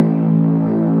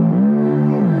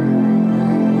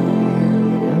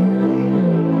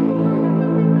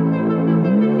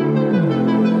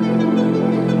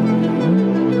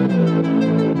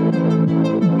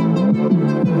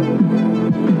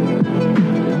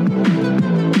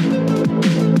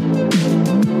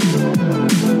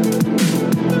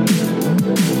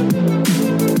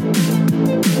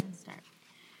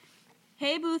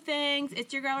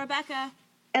Rebecca.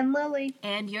 And Lily.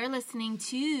 And you're listening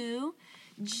to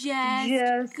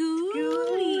Just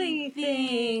Ghouly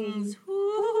Things.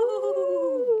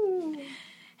 Woo.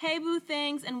 Hey, Boo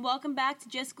Things, and welcome back to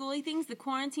Just Ghouly Things, the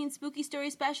Quarantine Spooky Story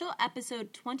Special,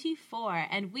 episode 24.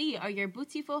 And we are your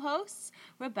beautiful hosts,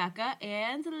 Rebecca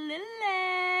and Lily.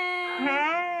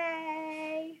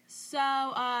 Hey.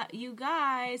 So, you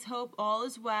guys, hope all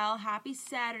is well. Happy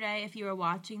Saturday if you are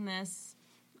watching this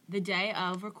the day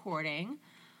of recording.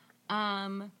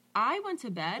 I went to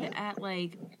bed at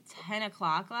like 10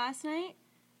 o'clock last night.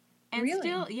 And really?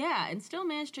 still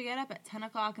managed to get up at 10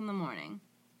 o'clock in the morning.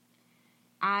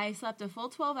 I slept a full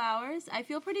 12 hours. I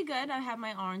feel pretty good. I have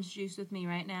my orange juice with me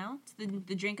right now. It's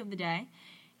the drink of the day.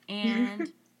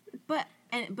 And but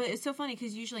it's so funny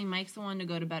because usually Mike's the one to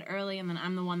go to bed early, and then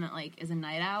I'm the one that like is a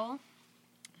night owl.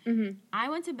 Mm-hmm. I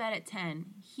went to bed at 10.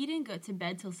 He didn't go to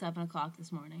bed till 7 o'clock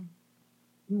this morning.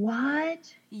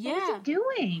 What? Yeah. What was he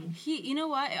doing? You know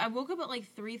what? I woke up at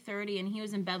like 3:30, and he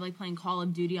was in bed like playing Call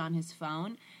of Duty on his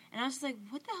phone. And I was just like,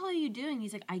 what the hell are you doing?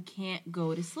 He's like, I can't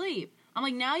go to sleep. I'm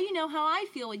like, now you know how I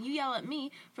feel when you yell at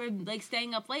me for like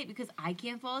staying up late because I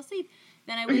can't fall asleep.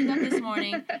 Then I wake up this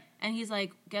morning, and he's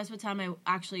like, guess what time I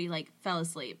actually like fell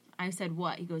asleep? I said,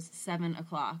 what? He goes, 7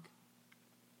 o'clock.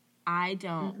 I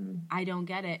don't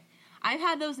get it. I've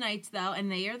had those nights, though,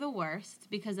 and they are the worst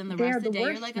because then the rest of the day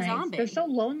you're like a zombie. They're so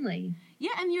lonely. Yeah,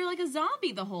 and you're like a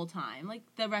zombie the whole time, like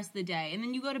the rest of the day. And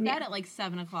then you go to bed at like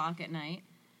 7 o'clock at night,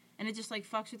 and it just like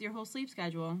fucks with your whole sleep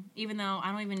schedule, even though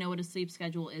I don't even know what a sleep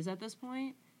schedule is at this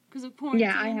point because of quarantine.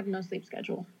 Yeah, I have no sleep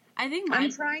schedule. I think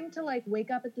I'm trying to like wake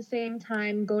up at the same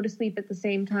time, go to sleep at the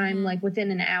same time, like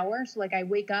within an hour. So like I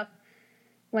wake up.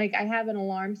 Like, I have an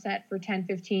alarm set for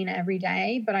 10:15 every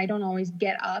day, but I don't always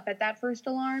get up at that first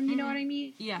alarm, you know what I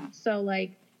mean? Yeah. So,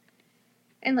 like,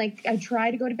 and, like, I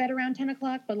try to go to bed around 10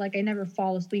 o'clock, but, like, I never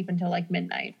fall asleep until, like,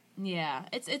 midnight. Yeah.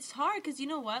 It's hard because, you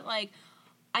know what? Like,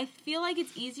 I feel like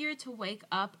it's easier to wake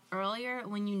up earlier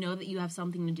when you know that you have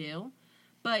something to do.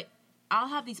 But I'll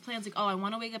have these plans like, oh, I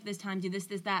want to wake up this time, do this,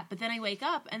 that. But then I wake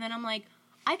up, and then I'm like,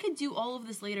 I could do all of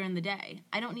this later in the day.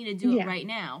 I don't need to do it right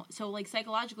now. So, like,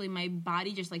 psychologically, my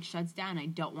body just, like, shuts down. I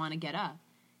don't want to get up.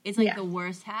 It's, like, the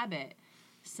worst habit.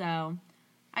 So,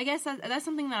 I guess that's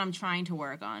something that I'm trying to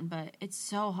work on. But it's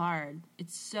so hard.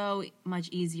 It's so much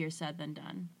easier said than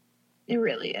done. It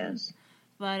really is.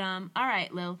 But, all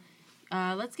right, Lil.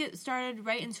 Let's get started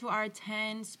right into our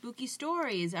 10 spooky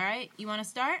stories, all right? You want to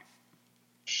start?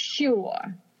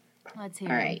 Sure. Let's hear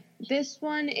it. All right. This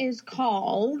one is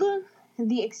called...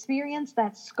 The Experience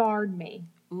That Scarred Me.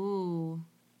 Ooh.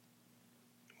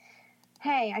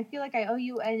 Hey, I feel like I owe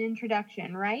you an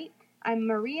introduction, right? I'm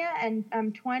Maria, and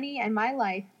I'm 20, and my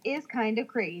life is kind of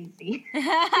crazy.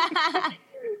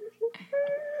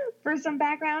 For some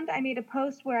background, I made a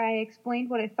post where I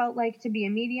explained what it felt like to be a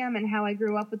medium and how I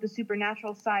grew up with the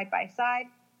supernatural side by side.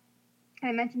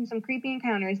 I mentioned some creepy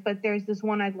encounters, but there's this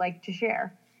one I'd like to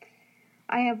share.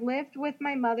 I have lived with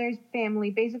my mother's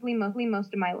family basically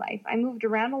most of my life. I moved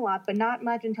around a lot, but not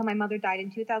much until my mother died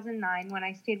in 2009 when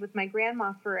I stayed with my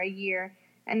grandma for a year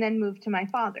and then moved to my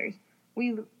father's.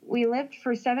 We lived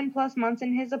for 7+ months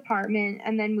in his apartment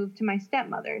and then moved to my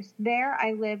stepmother's. There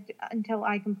I lived until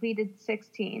I completed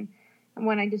 16,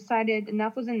 when I decided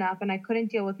enough was enough and I couldn't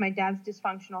deal with my dad's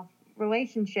dysfunctional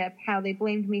relationship, how they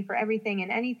blamed me for everything and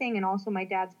anything, and also my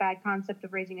dad's bad concept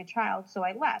of raising a child, so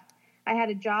I left. I had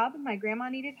a job, my grandma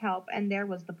needed help, and there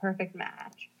was the perfect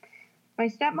match. My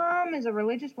stepmom is a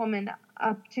religious woman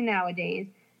up to nowadays.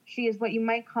 She is what you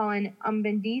might call an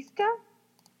umbandista.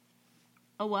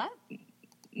 A what?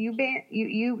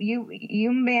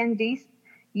 Umbandista.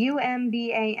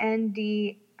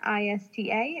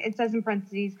 Umbandista. It says in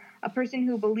parentheses, a person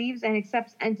who believes and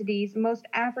accepts entities. Most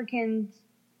Africans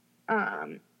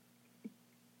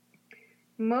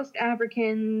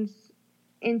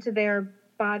into their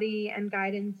body and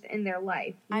guidance in their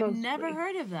life. I've mostly. Never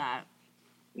heard of that.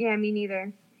 Yeah, me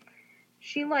neither.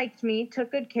 She liked me,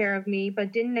 took good care of me,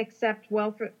 but didn't accept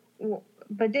well the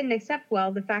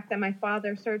fact that my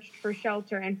father searched for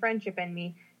shelter and friendship in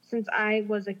me since I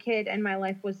was a kid and my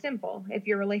life was simple. If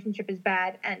your relationship is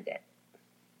bad, end it.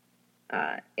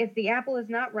 If the apple is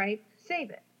not ripe,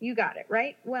 save it. You got it,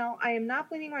 right? Well, I am not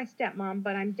blaming my stepmom,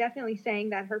 but I'm definitely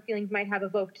saying that her feelings might have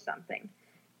evoked something.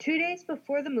 2 days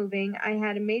before the moving, I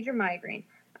had a major migraine.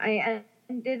 I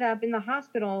ended up in the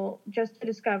hospital just to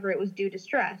discover it was due to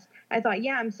stress. I thought,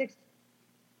 yeah, I'm 6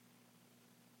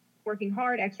 working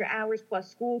hard, extra hours, plus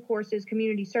school, courses,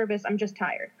 community service. I'm just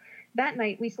tired. That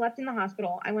night, we slept in the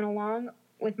hospital. I went along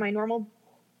with my normal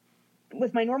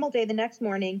day the next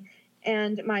morning,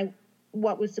 and my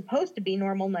what was supposed to be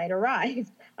normal night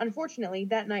arrived. Unfortunately,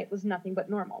 that night was nothing but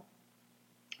normal.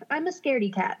 I'm a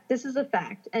scaredy cat. This is a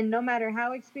fact. And no matter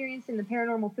how experienced in the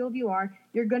paranormal field you are,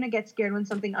 you're going to get scared when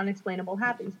something unexplainable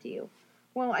happens to you.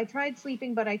 Well, I tried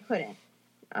sleeping, but I couldn't.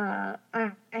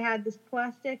 I had this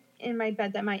plastic in my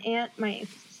bed that my aunt, my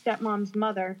stepmom's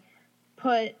mother,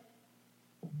 put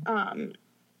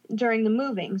during the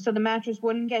moving so the mattress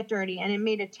wouldn't get dirty, and it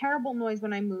made a terrible noise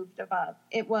when I moved above.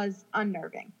 It was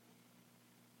unnerving.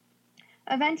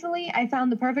 Eventually, I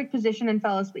found the perfect position and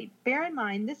fell asleep. Bear in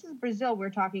mind, this is Brazil we're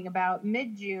talking about,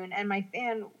 mid-June, and my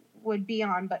fan would be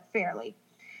on, but fairly.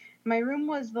 My room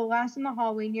was the last in the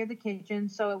hallway near the kitchen,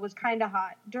 so it was kind of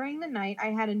hot. During the night, I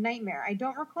had a nightmare. I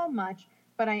don't recall much,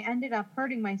 but I ended up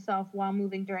hurting myself while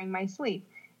moving during my sleep.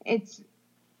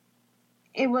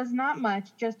 It was not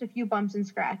much, just a few bumps and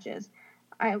scratches.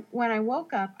 When I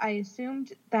woke up, I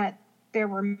assumed that there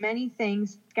were many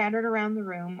things scattered around the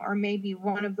room, or maybe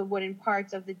one of the wooden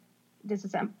parts of the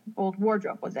disassembled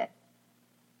wardrobe was it.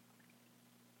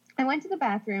 I went to the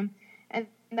bathroom, and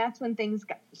that's when things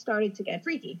started to get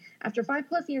freaky. After 5+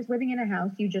 years living in a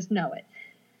house, you just know it.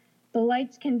 The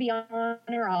lights can be on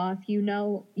or off. You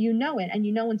know it, and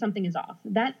you know when something is off.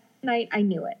 That night, I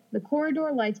knew it. The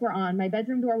corridor lights were on. My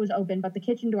bedroom door was open, but the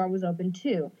kitchen door was open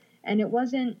too. And it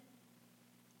wasn't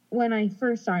when I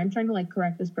first, sorry, I'm trying to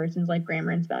correct this person's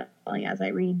grammar and spelling as I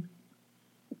read.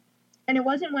 And it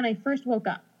wasn't when I first woke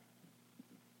up.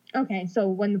 Okay, so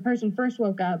when the person first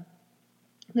woke up,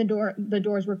 the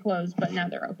doors were closed, but now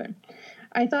they're open.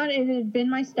 I thought it had been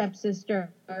my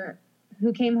stepsister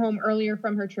who came home earlier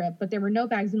from her trip, but there were no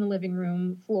bags in the living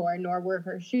room floor, nor were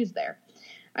her shoes there.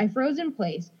 I froze in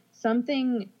place.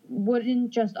 Something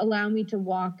wouldn't just allow me to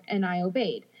walk, and I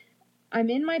obeyed. I'm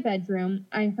in my bedroom.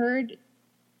 I heard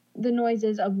the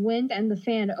noises of wind and the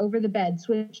fan over the bed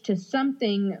switch to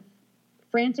something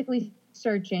frantically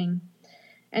searching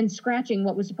and scratching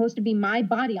what was supposed to be my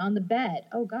body on the bed.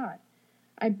 Oh, God.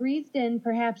 I breathed in,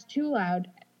 perhaps too loud,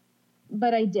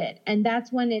 but I did, and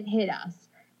that's when it hit us.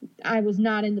 I was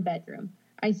not in the bedroom.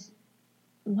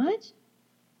 What?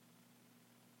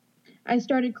 I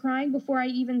started crying before I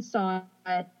even saw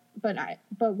it,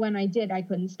 but when I did, I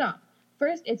couldn't stop.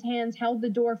 First, its hands held the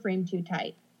door frame too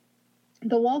tight.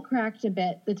 The wall cracked a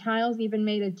bit. The tiles even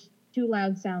made a too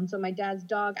loud sound, so my dad's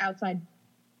dog outside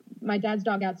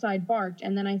barked,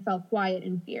 and then I fell quiet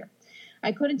in fear.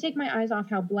 I couldn't take my eyes off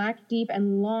how black, deep,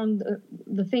 and long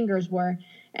the fingers were,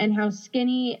 and how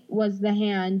skinny was the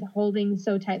hand holding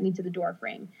so tightly to the door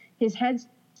frame. His head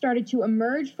started to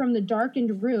emerge from the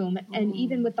darkened room, and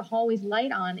even with the hallway's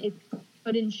light on, it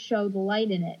couldn't show the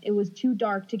light in it. It was too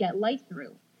dark to get light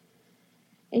through.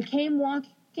 It came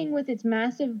walking with its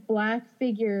massive black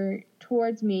figure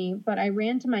towards me, but I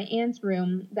ran to my aunt's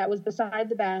room that was beside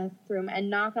the bathroom and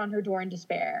knocked on her door in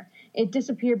despair. It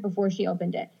disappeared before she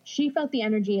opened it. She felt the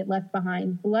energy it left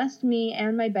behind, blessed me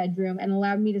and my bedroom, and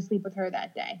allowed me to sleep with her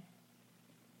that day.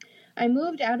 I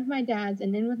moved out of my dad's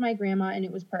and in with my grandma, and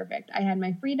it was perfect. I had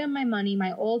my freedom, my money,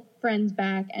 my old friends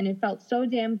back, and it felt so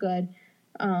damn good.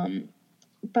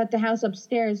 But the house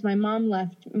upstairs my mom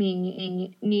left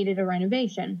me needed a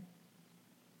renovation.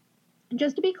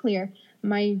 Just to be clear,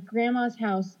 my grandma's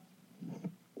house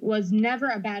was never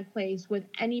a bad place with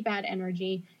any bad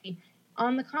energy.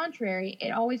 On the contrary,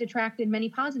 it always attracted many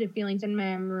positive feelings and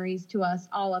memories to us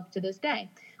all up to this day.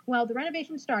 Well, the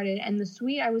renovation started, and the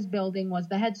suite I was building was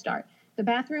the head start. The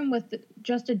bathroom with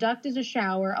just a duct as a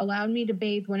shower allowed me to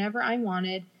bathe whenever I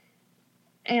wanted,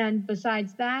 and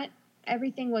besides that,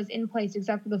 everything was in place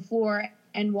except for the floor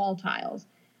and wall tiles.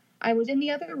 I was in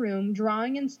the other room,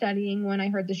 drawing and studying, when I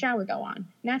heard the shower go on.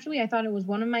 Naturally, I thought it was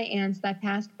one of my aunts that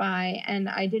passed by, and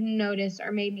I didn't notice,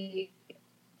 or maybe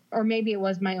it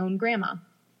was my own grandma.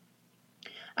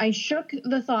 I shook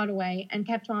the thought away and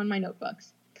kept on my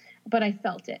notebooks, but I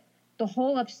felt it. The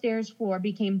whole upstairs floor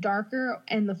became darker,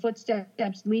 and the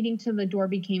footsteps leading to the door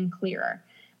became clearer.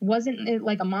 Wasn't it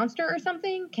like a monster or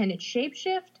something? Can it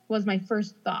shapeshift? Was my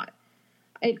first thought.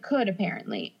 It could,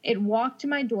 apparently. It walked to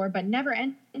my door, but never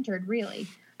entered, really.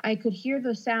 I could hear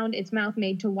the sound its mouth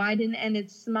made to widen, and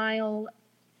its smile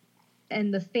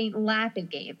and the faint laugh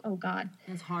it gave. Oh, God.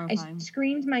 That's horrifying. I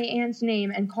screamed my aunt's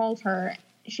name and called her.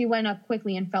 She went up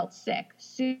quickly and felt sick.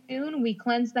 Soon, we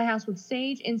cleansed the house with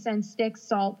sage, incense sticks,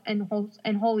 salt, and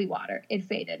holy water. It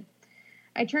faded.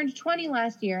 I turned 20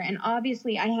 last year, and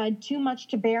obviously I had too much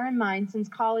to bear in mind since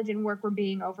college and work were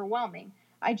being overwhelming.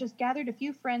 I just gathered a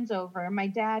few friends over, my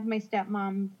dad, my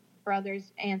stepmom,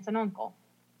 brothers, aunts, and uncle.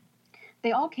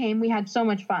 They all came. We had so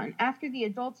much fun. After the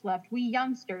adults left, we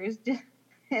youngsters,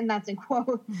 and that's in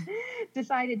quotes,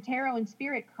 decided tarot and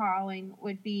spirit calling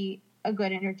would be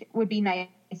would be nice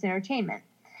entertainment.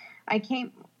 I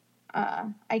came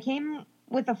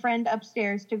with a friend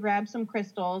upstairs to grab some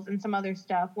crystals and some other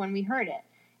stuff when we heard it.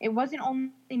 It wasn't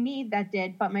only me that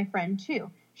did, but my friend too.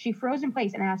 She froze in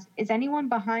place and asked, "Is anyone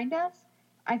behind us?"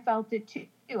 I felt it too,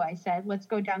 I said. "Let's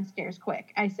go downstairs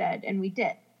quick," I said, and we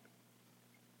did.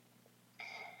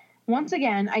 Once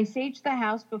again, I saged the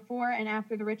house before and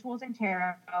after the rituals and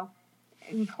tarot,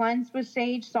 and cleansed with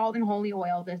sage, salt, and holy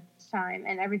oil this time,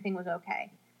 and everything was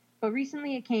okay. But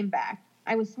recently it came back.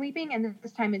 I was sleeping, and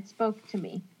this time it spoke to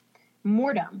me.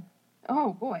 "Mortem."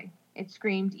 "Oh, boy," it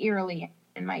screamed eerily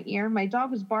in my ear. My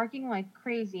dog was barking like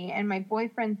crazy, and my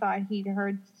boyfriend thought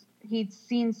he'd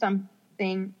seen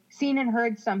and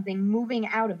heard something moving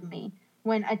out of me.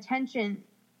 When attention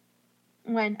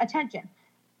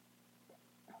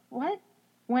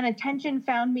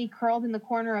found me curled in the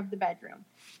corner of the bedroom.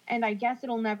 And I guess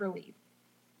it'll never leave.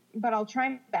 But I'll try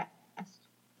my best.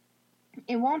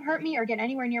 It won't hurt me or get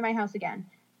anywhere near my house again.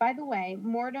 By the way,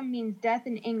 mortem means death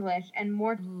in English and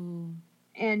mort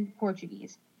in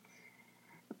Portuguese.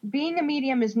 Being a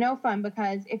medium is no fun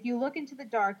because if you look into the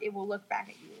dark, it will look back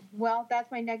at you. Well,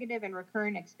 that's my negative and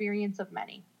recurrent experience of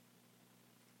many.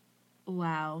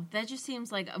 Wow, that just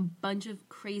seems like a bunch of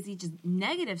crazy, just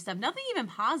negative stuff. Nothing even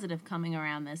positive coming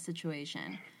around this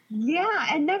situation. Yeah,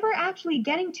 and never actually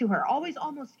getting to her. Always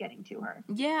almost getting to her.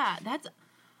 Yeah,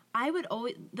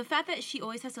 the fact that she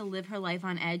always has to live her life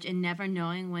on edge and never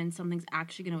knowing when something's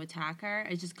actually going to attack her,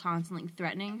 is just constantly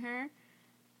threatening her,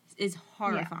 is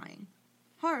horrifying.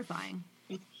 Yeah. Horrifying.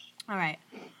 All right,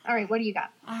 what do you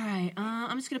got? All right,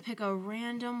 I'm just going to pick a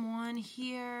random one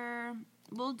here.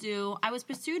 We'll do, I was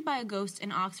pursued by a ghost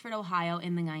in Oxford, Ohio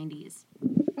in the 90s.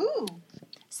 Ooh.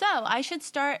 So, I should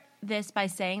start this by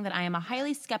saying that I am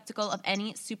highly skeptical of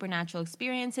any supernatural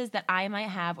experiences that I might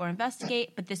have or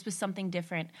investigate, but this was something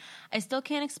different. I still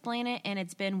can't explain it, and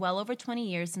it's been well over 20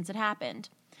 years since it happened.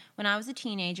 When I was a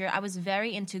teenager, I was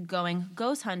very into going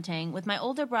ghost hunting with my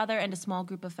older brother and a small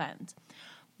group of friends.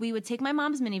 We would take my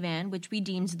mom's minivan, which we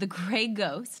deemed the Gray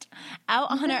Ghost, out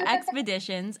on our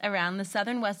expeditions around the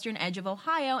southern-western edge of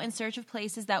Ohio in search of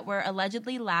places that were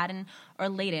allegedly laden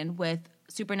with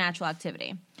supernatural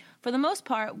activity. For the most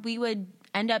part, we would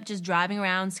end up just driving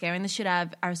around, scaring the shit out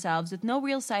of ourselves with no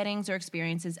real sightings or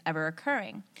experiences ever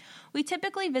occurring. We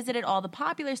typically visited all the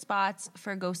popular spots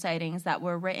for ghost sightings that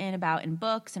were written about in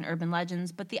books and urban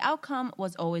legends, but the outcome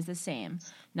was always the same.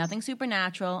 Nothing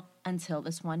supernatural until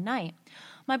this one night.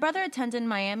 My brother attended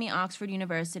Miami Oxford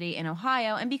University in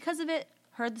Ohio, and because of it,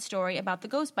 heard the story about the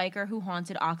ghost biker who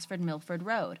haunted Oxford Milford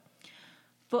Road.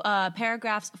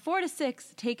 Paragraphs 4 to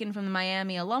 6 taken from the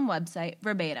Miami alum website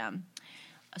verbatim.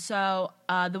 So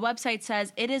the website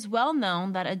says, "It is well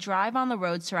known that a drive on the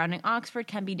road surrounding Oxford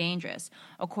can be dangerous.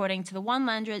 According to the one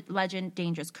legend,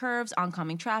 dangerous curves,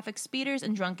 oncoming traffic, speeders,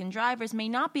 and drunken drivers may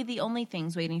not be the only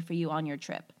things waiting for you on your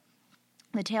trip."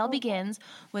 The tale begins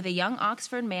with a young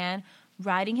Oxford man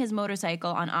riding his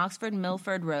motorcycle on Oxford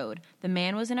Milford Road. The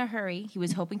man was in a hurry. He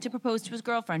was hoping to propose to his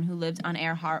girlfriend who lived on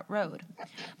Earhart Road.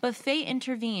 But fate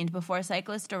intervened before a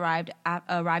cyclist arrived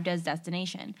at his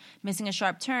destination. Missing a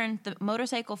sharp turn, the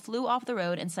motorcycle flew off the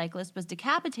road and cyclist was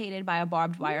decapitated by a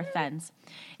barbed wire fence.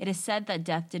 It is said that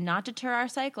death did not deter our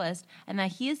cyclist and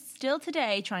that he is still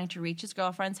today trying to reach his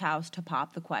girlfriend's house to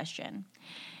pop the question.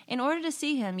 In order to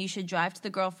see him, you should drive to the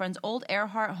girlfriend's old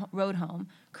Earhart Road home,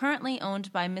 currently owned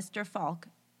by Mr. Falk,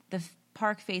 the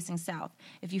park facing south.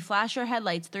 If you flash your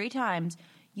headlights 3 times,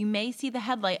 you may see the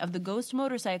headlight of the ghost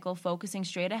motorcycle focusing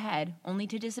straight ahead, only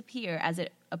to disappear as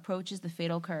it approaches the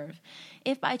fatal curve.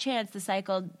 If by chance the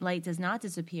cycle light does not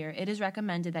disappear, it is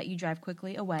recommended that you drive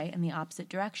quickly away in the opposite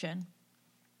direction.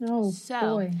 Oh,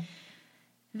 boy.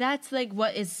 That's like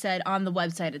what is said on the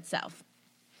website itself.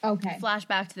 Okay.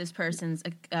 Flashback to this person's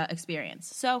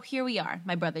experience. So here we are,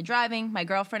 my brother driving, my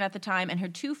girlfriend at the time, and her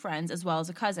 2 friends, as well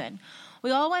as a cousin. We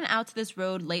all went out to this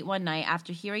road late one night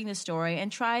after hearing this story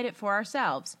and tried it for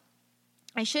ourselves.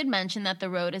 I should mention that the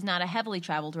road is not a heavily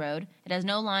traveled road. It has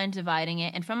no line dividing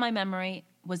it, and from my memory,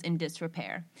 was in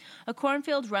disrepair. A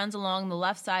cornfield runs along the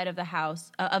left side of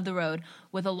the road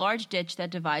with a large ditch that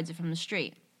divides it from the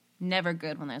street. Never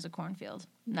good when there's a cornfield.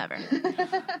 Never.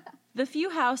 The few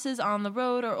houses on the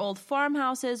road are old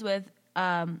farmhouses with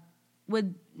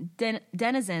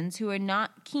denizens who are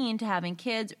not keen to having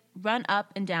kids run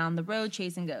up and down the road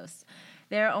chasing ghosts.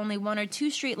 There are only 1 or 2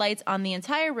 street lights on the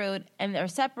entire road, and they're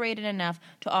separated enough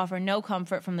to offer no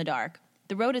comfort from the dark.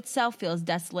 The road itself feels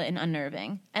desolate and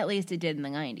unnerving. At least it did in the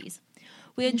 90s.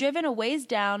 We had driven a ways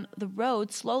down the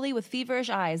road slowly with feverish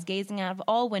eyes, gazing out of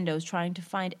all windows, trying to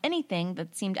find anything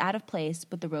that seemed out of place,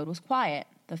 but the road was quiet.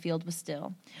 The field was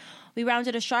still. We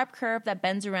rounded a sharp curve that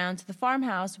bends around to the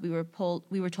farmhouse we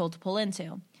were told to pull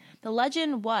into. The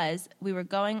legend was we were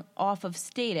going off of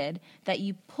stated that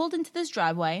you pulled into this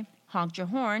driveway, honked your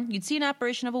horn, you'd see an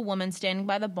apparition of a woman standing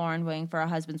by the barn waiting for her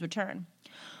husband's return.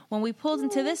 When we pulled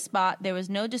into this spot, there was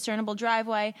no discernible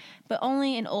driveway, but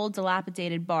only an old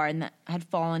dilapidated barn that had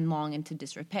fallen long into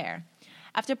disrepair.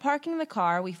 After parking the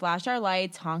car, we flashed our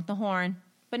lights, honked the horn,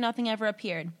 but nothing ever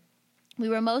appeared. We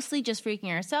were mostly just freaking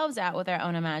ourselves out with our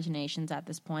own imaginations at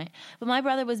this point, but my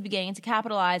brother was beginning to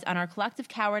capitalize on our collective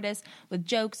cowardice with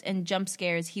jokes and jump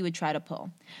scares he would try to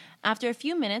pull. After a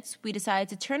few minutes, we decided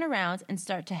to turn around and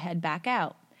start to head back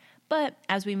out. But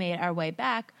as we made our way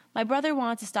back, my brother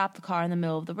wanted to stop the car in the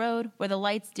middle of the road where the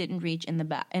lights didn't reach in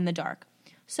the dark.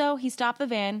 So he stopped the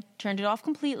van, turned it off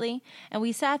completely, and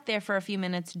we sat there for a few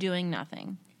minutes doing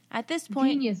nothing. At this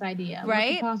point... Genius idea.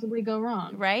 Right? What could possibly go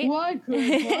wrong? Right? What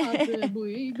could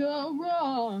possibly go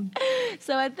wrong?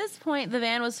 So at this point, the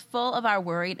van was full of our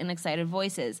worried and excited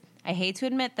voices. I hate to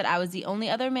admit that I was the only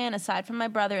other man aside from my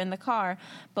brother in the car,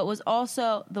 but was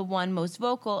also the one most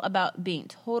vocal about being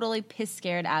totally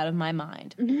piss-scared out of my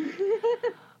mind.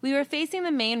 We were facing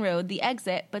the main road, the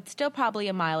exit, but still probably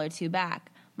a mile or two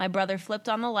back. My brother flipped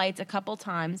on the lights a couple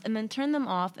times and then turned them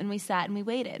off, and we sat and we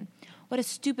waited. What a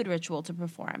stupid ritual to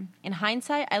perform. In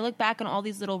hindsight, I look back on all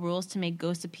these little rules to make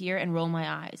ghosts appear and roll my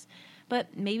eyes.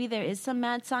 But maybe there is some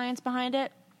mad science behind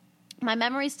it. My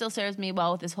memory still serves me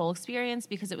well with this whole experience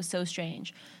because it was so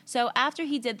strange. So after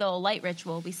he did the light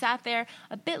ritual, we sat there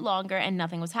a bit longer and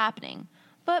nothing was happening.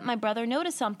 But my brother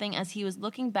noticed something as he was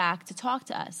looking back to talk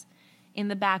to us in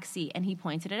the back seat, and he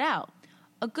pointed it out.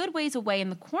 A good ways away in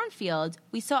the cornfield,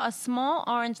 we saw a small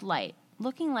orange light,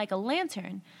 looking like a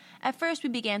lantern. At first, we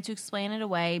began to explain it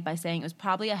away by saying it was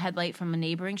probably a headlight from a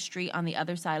neighboring street on the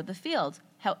other side of the field.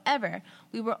 However,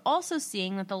 we were also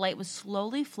seeing that the light was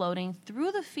slowly floating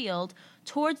through the field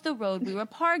towards the road we were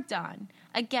parked on.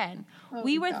 Again,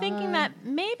 we were thinking that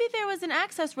maybe there was an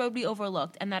access road we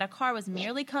overlooked and that a car was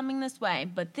merely coming this way,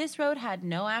 but this road had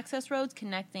no access roads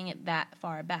connecting it that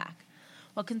far back.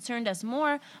 What concerned us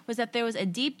more was that there was a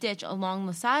deep ditch along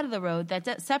the side of the road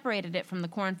that separated it from the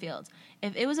cornfields.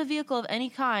 If it was a vehicle of any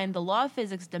kind, the law of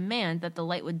physics demands that the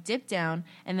light would dip down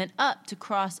and then up to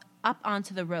cross up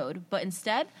onto the road, but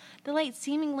instead, the light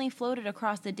seemingly floated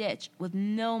across the ditch with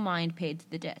no mind paid to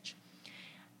the ditch.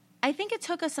 I think it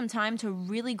took us some time to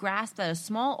really grasp that a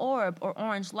small orb or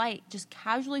orange light just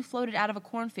casually floated out of a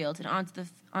cornfield and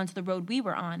onto the road we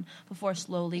were on before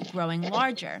slowly growing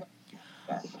larger.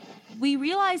 We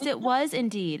realized it was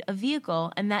indeed a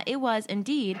vehicle and that it was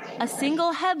indeed a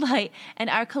single headlight, and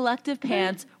our collective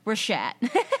pants were shat.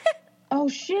 Oh,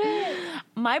 shit.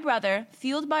 My brother,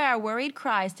 fueled by our worried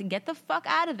cries to get the fuck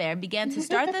out of there, began to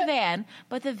start the van,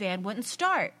 but the van wouldn't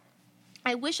start.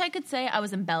 I wish I could say I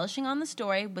was embellishing on the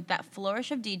story with that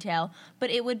flourish of detail, but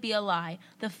it would be a lie.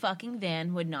 The fucking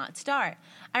van would not start.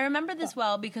 I remember this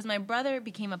well because my brother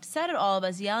became upset at all of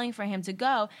us yelling for him to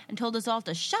go and told us all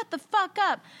to shut the fuck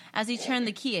up as he turned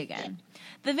the key again.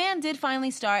 The van did finally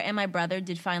start and my brother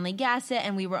did finally gas it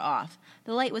and we were off.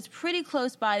 The light was pretty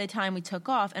close by the time we took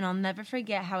off, and I'll never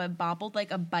forget how it bobbled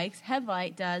like a bike's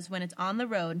headlight does when it's on the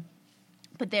road.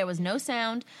 But there was no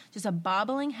sound, just a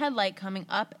bobbling headlight coming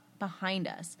up behind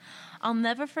us. I'll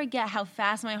never forget how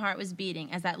fast my heart was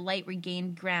beating as that light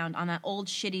regained ground on that old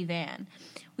shitty van.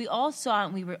 We all saw it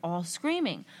and we were all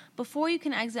screaming. Before you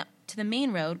can exit to the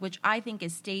main road, which I think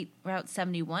is State Route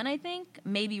 71,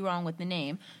 may be wrong with the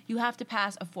name, you have to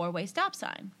pass a 4-way stop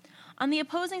sign. On the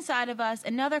opposing side of us,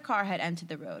 another car had entered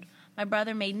the road. My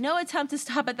brother made no attempt to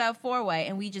stop at that 4-way,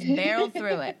 and we just barreled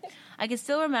through it. I can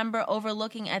still remember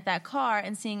overlooking at that car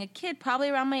and seeing a kid probably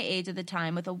around my age at the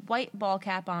time with a white ball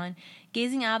cap on,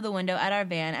 gazing out of the window at our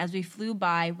van as we flew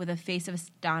by with a face of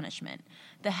astonishment.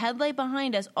 The headlight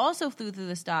behind us also flew through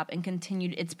the stop and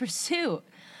continued its pursuit.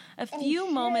 A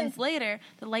few moments later,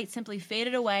 the light simply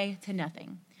faded away to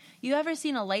nothing. You ever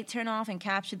seen a light turn off and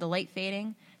capture the light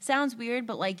fading? Sounds weird,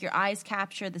 but like your eyes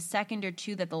capture the second or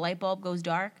two that the light bulb goes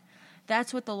dark.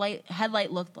 That's what the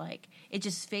headlight looked like. It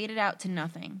just faded out to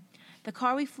nothing. The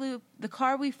car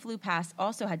we flew past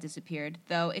also had disappeared,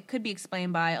 though it could be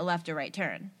explained by a left or right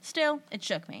turn. Still, it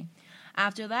shook me.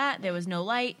 After that, there was no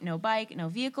light, no bike, no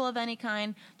vehicle of any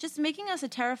kind, just making us a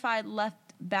terrified left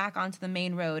back onto the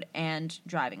main road and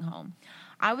driving home.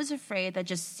 I was afraid that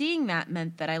just seeing that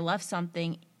meant that I left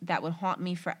something that would haunt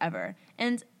me forever.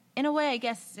 And in a way, I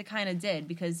guess it kind of did,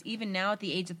 because even now at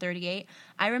the age of 38,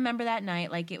 I remember that night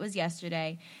like it was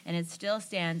yesterday, and it still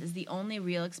stands as the only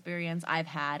real experience I've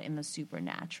had in the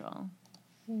supernatural.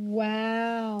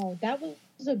 Wow, that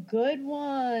was a good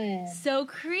one. So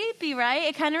creepy, right?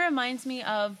 It kind of reminds me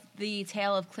of the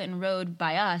tale of Clinton Road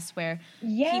by us, where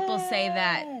Yes. people say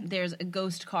that there's a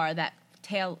ghost car that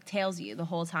tails you the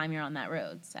whole time you're on that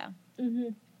road. So,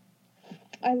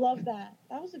 I love that.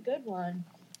 That was a good one.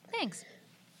 thanks.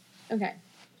 Okay.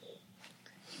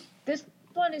 This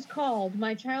one is called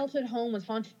 "My Childhood Home Was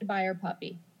Haunted by Our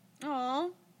Puppy." Aw,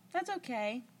 that's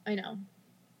okay. I know.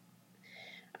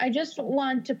 I just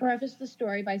want to preface the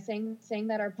story by saying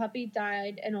that our puppy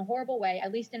died in a horrible way,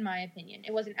 at least in my opinion.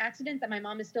 It was an accident that my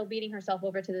mom is still beating herself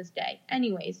over to this day.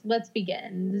 Anyways, let's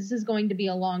begin. This is going to be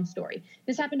a long story.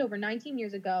 This happened over 19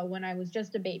 years ago when I was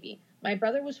just a baby. My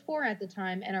brother was 4 at the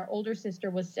time, and our older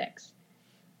sister was 6.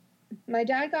 My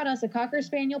dad got us a Cocker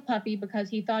Spaniel puppy because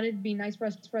he thought it'd be nice for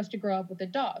us to grow up with a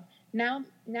dog. Now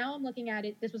I'm looking at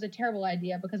it, this was a terrible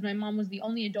idea because my mom was the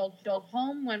only adult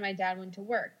home when my dad went to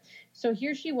work. So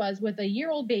here she was with a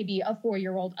year-old baby, a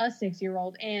 4-year-old, a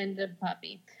 6-year-old, and a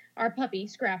puppy. Our puppy,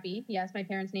 Scrappy, yes, my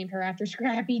parents named her after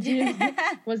Scrappy too,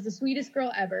 was the sweetest girl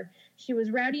ever. She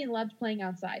was rowdy and loved playing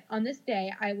outside. On this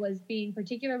day, I was being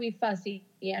particularly fussy,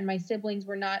 and my siblings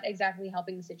were not exactly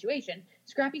helping the situation.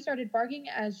 Scrappy started barking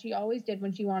as she always did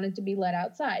when she wanted to be let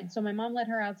outside. So my mom let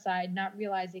her outside, not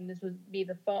realizing this would be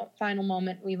the final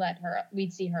moment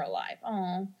we'd see her alive.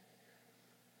 Aww.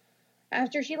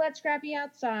 After she let Scrappy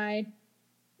outside,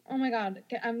 oh my God,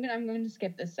 I'm going to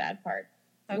skip this sad part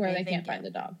where they can't find the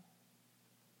dog.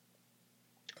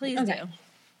 Please do.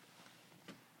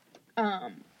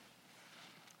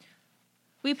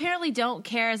 We apparently don't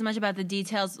care as much about the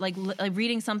details, like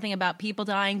reading something about people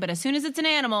dying, but as soon as it's an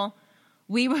animal,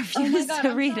 we refuse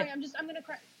to read it. I'm gonna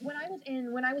cry. When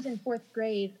I was in 4th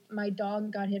grade, my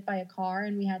dog got hit by a car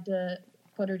and we had to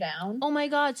put her down. Oh my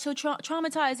God, so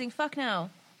traumatizing. Fuck no.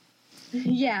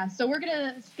 Yeah, so we're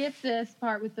gonna skip this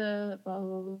part with the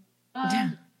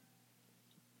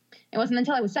It wasn't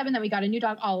until I was 7 that we got a new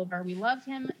dog, Oliver. We loved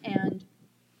him, and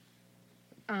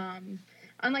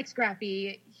unlike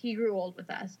Scrappy, he grew old with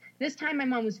us. This time, my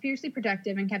mom was fiercely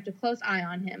protective and kept a close eye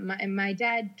on him, and my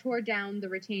dad tore down the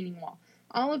retaining wall.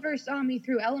 Oliver saw me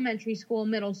through elementary school,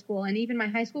 middle school, and even my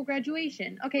high school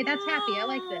graduation. Okay, that's happy. I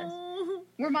like this.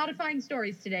 We're modifying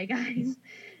stories today, guys.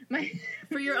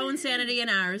 For your own sanity and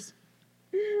ours.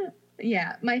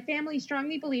 Yeah, my family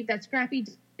strongly believed that Scrappy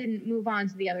didn't move on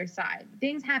to the other side.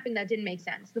 Things happened that didn't make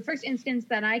sense. The first instance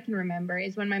that I can remember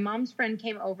is when my mom's friend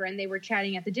came over and they were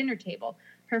chatting at the dinner table.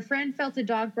 Her friend felt a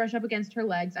dog brush up against her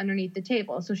legs underneath the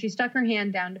table, so she stuck her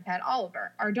hand down to pet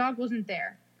Oliver. Our dog wasn't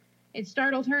there. It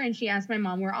startled her, and she asked my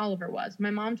mom where Oliver was.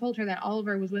 My mom told her that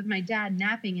Oliver was with my dad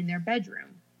napping in their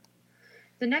bedroom.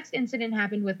 The next incident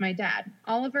happened with my dad.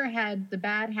 Oliver had the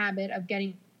bad habit of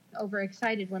getting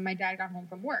overexcited when my dad got home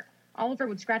from work. Oliver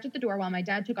would scratch at the door while my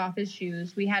dad took off his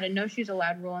shoes. We had a no shoes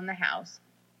allowed rule in the house.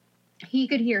 He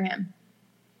could hear him.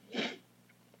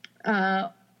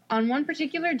 On one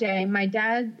particular day, my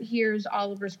dad hears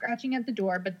Oliver scratching at the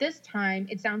door, but this time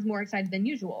it sounds more excited than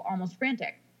usual, almost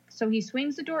frantic. So he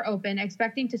swings the door open,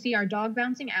 expecting to see our dog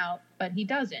bouncing out, but he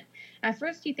doesn't. At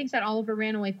first, he thinks that Oliver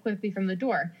ran away quickly from the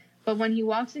door, but when he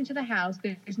walks into the house,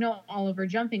 there's no Oliver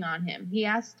jumping on him. He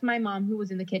asks my mom, who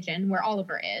was in the kitchen, where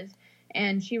Oliver is,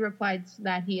 and she replies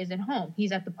that he isn't home.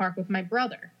 He's at the park with my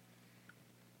brother.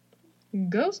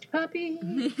 Ghost puppy.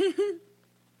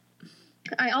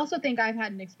 I also think I've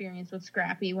had an experience with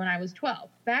Scrappy when I was 12.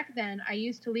 Back then, I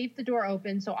used to leave the door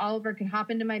open so Oliver could hop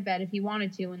into my bed if he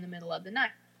wanted to in the middle of the night.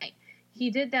 He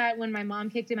did that when my mom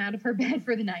kicked him out of her bed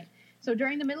for the night. So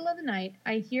during the middle of the night,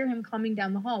 I hear him coming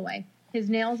down the hallway, his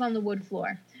nails on the wood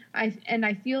floor. I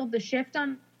feel the shift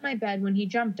on my bed when he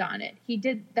jumped on it. He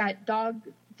did that dog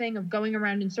thing of going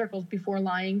around in circles before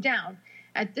lying down.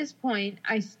 At this point,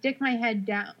 I stick my hand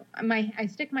down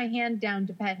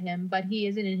to pet him, but he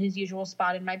isn't in his usual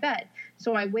spot in my bed.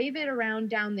 So I wave it around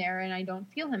down there, and I don't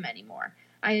feel him anymore.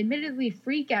 I admittedly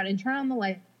freak out and turn on the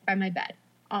light by my bed.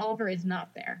 Oliver is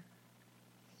not there.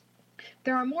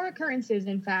 There are more occurrences,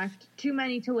 in fact, too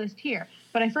many to list here,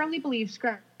 but I firmly believe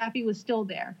Scrappy was still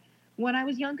there. When I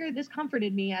was younger, this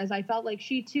comforted me as I felt like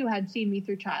she too had seen me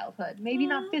through childhood. Maybe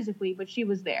not physically, but she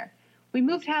was there. We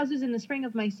moved houses in the spring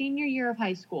of my senior year of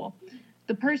high school.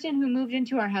 The person who moved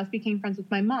into our house became friends with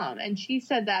my mom, and she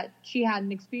said that she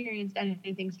hadn't experienced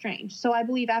anything strange. So I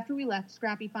believe after we left,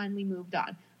 Scrappy finally moved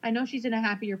on. I know she's in a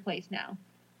happier place now.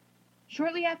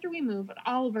 Shortly after we moved,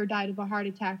 Oliver died of a heart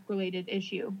attack-related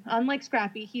issue. Unlike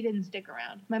Scrappy, he didn't stick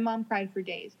around. My mom cried for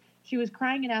days. She was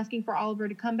crying and asking for Oliver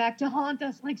to come back to haunt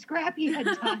us like Scrappy had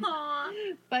done.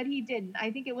 But he didn't.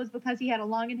 I think it was because he had a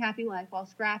long and happy life, while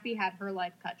Scrappy had her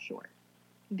life cut short.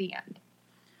 The end.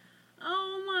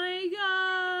 Oh my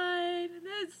God.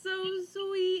 That's so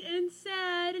sweet and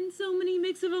sad and so many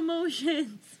mix of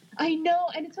emotions. I know,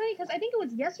 and it's funny because I think it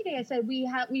was yesterday I said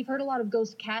we've heard a lot of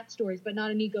ghost cat stories, but not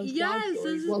any ghost dog stories.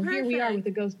 This is well, perfect. Here we are with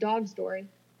a ghost dog story.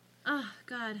 Oh,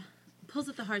 God. Pulls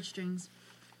at the heartstrings.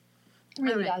 It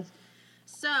really does.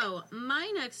 So,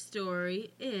 my next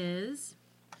story is...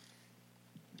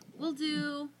 We'll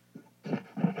do...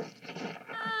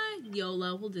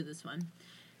 YOLO. We'll do this one.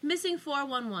 Missing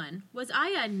 411. Was I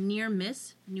a near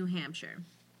miss, New Hampshire?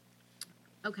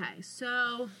 Okay,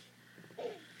 so...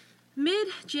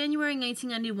 Mid-January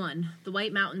 1991, the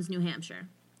White Mountains, New Hampshire.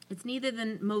 It's neither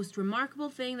the most remarkable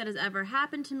thing that has ever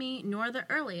happened to me, nor the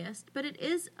earliest, but it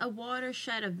is a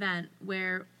watershed event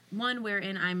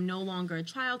wherein I'm no longer a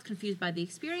child confused by the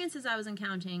experiences I was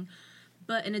encountering,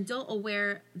 but an adult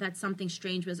aware that something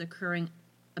strange was occurring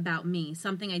about me,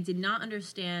 something I did not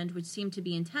understand, which seemed to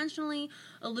be intentionally,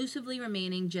 elusively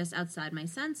remaining just outside my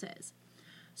senses.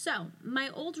 So, my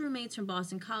old roommates from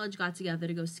Boston College got together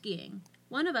to go skiing.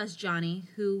 One of us, Johnny,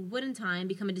 who would in time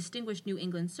become a distinguished New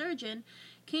England surgeon,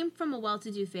 came from a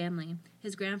well-to-do family.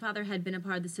 His grandfather had been a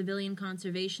part of the Civilian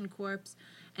Conservation Corps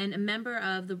and a member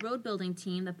of the road-building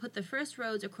team that put the first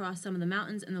roads across some of the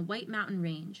mountains in the White Mountain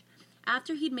Range.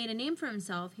 After he'd made a name for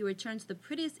himself, he returned to the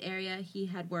prettiest area he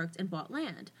had worked and bought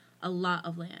land. A lot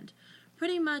of land.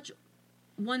 Pretty much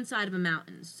one side of a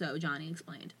mountain, so Johnny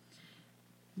explained.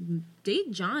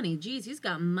 Date Johnny. Geez, he's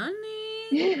got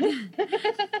money.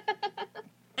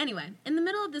 Anyway, in the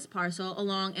middle of this parcel,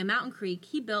 along a mountain creek,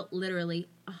 he built literally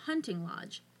a hunting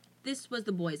lodge. This was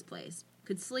the boys' place.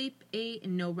 Could sleep, ate,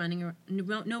 and no running,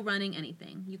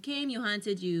 anything. You came, you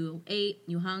hunted, you ate,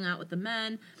 you hung out with the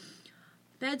men.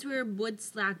 Beds were wood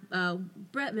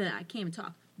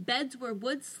Beds were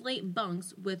wood slate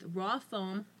bunks with raw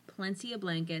foam, plenty of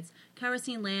blankets,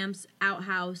 kerosene lamps,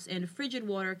 outhouse, and frigid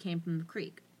water came from the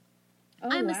creek.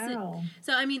 Oh, wow.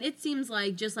 So, I mean, it seems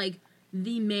like just like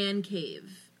the man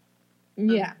cave.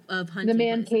 Of hunting the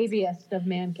man places. caviest of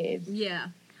man caves. Yeah.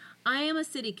 I am a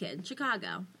city kid,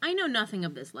 Chicago. I know nothing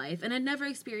of this life, and had never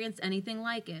experienced anything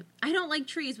like it. I don't like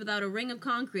trees without a ring of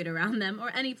concrete around them,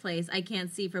 or any place I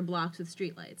can't see for blocks with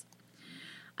streetlights.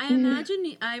 I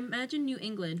imagine New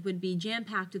England would be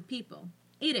jam-packed with people.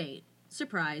 It ain't.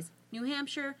 Surprise. New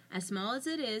Hampshire, as small as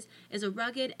it is a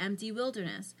rugged, empty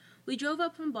wilderness. We drove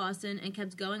up from Boston and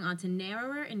kept going onto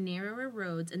narrower and narrower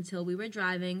roads until we were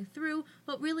driving through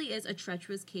what really is a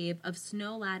treacherous cave of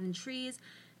snow-laden trees,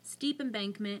 steep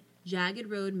embankment, jagged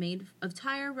road made of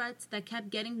tire ruts that kept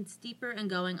getting steeper and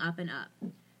going up and up.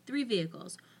 3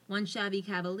 vehicles, one Chevy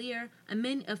Cavalier,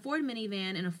 a Ford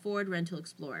minivan, and a Ford Rental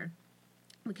Explorer.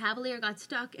 The Cavalier got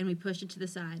stuck and we pushed it to the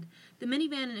side. The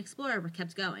minivan and Explorer were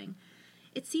kept going.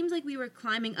 It seemed like we were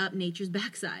climbing up nature's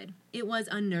backside. It was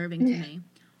unnerving to me.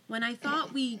 When I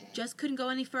thought we just couldn't go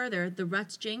any further, the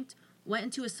ruts jinked, went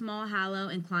into a small hollow,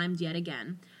 and climbed yet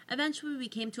again. Eventually, we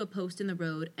came to a post in the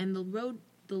road, and the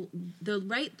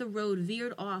road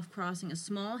veered off, crossing a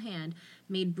small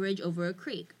hand-made bridge over a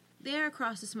creek. There,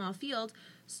 across a small field,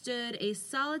 stood a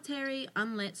solitary,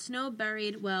 unlit,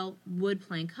 snow-buried, wood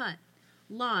plank hut.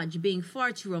 Lodge being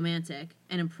far too romantic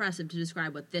and impressive to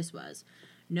describe what this was.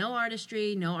 No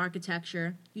artistry, no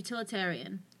architecture,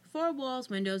 utilitarian. 4 walls,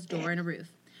 windows, door, and a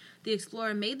roof. The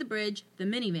Explorer made the bridge, the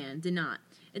minivan did not.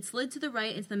 It slid to the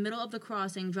right into the middle of the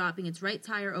crossing, dropping its right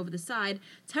tire over the side,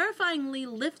 terrifyingly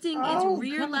lifting its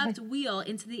rear left wheel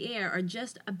into the air, or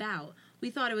just about.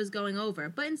 We thought it was going over,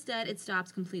 but instead it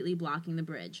stops completely blocking the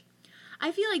bridge.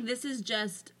 I feel like this is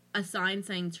just a sign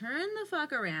saying, turn the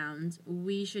fuck around.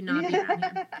 We should not be out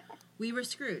here. We were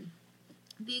screwed.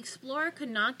 The Explorer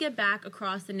could not get back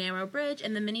across the narrow bridge,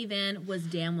 and the minivan was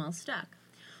damn well stuck.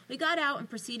 We got out and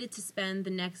proceeded to spend the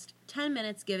next 10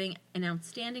 minutes giving an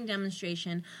outstanding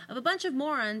demonstration of a bunch of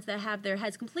morons that have their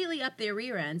heads completely up their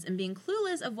rear ends and being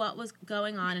clueless of what was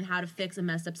going on and how to fix a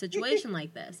messed up situation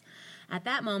like this. At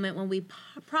that moment, when we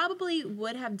probably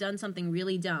would have done something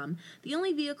really dumb, the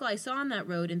only vehicle I saw on that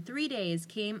road in 3 days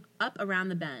came up around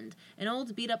the bend, an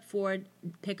old beat-up Ford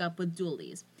pickup with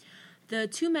dualies. The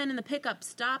 2 men in the pickup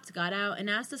stopped, got out, and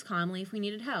asked us calmly if we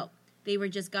needed help. They were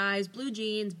just guys, blue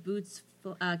jeans, boots,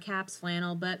 caps,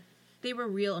 flannel, but they were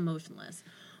real emotionless.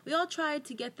 We all tried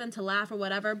to get them to laugh or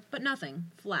whatever, but nothing.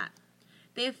 Flat.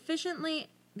 They efficiently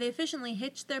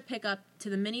hitched their pickup to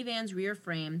the minivan's rear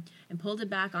frame and pulled it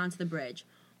back onto the bridge.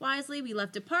 Wisely, we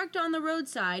left it parked on the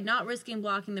roadside, not risking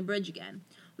blocking the bridge again.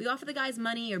 We offered the guys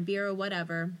money or beer or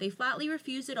whatever. They flatly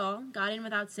refused it all, got in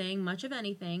without saying much of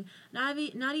anything, not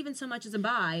even so much as a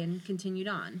bye, and continued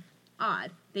on.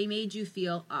 Odd. They made you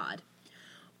feel odd.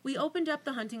 We opened up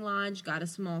the hunting lodge, got a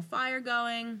small fire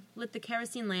going, lit the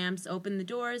kerosene lamps, opened the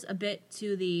doors a bit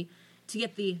to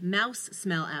get the mouse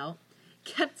smell out,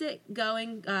 Kept it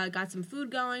going, got some food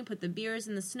going, put the beers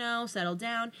in the snow, settled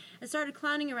down, and started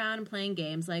clowning around and playing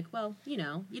games like, well, you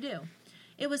know, you do.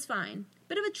 It was fine.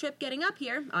 Bit of a trip getting up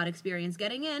here, odd experience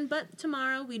getting in, but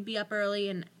tomorrow we'd be up early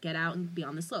and get out and be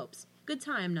on the slopes. Good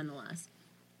time, nonetheless.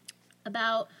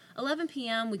 About 11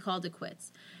 p.m., we called it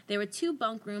quits. There were 2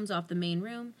 bunk rooms off the main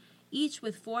room, each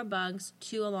with 4 bunks,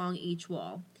 2 along each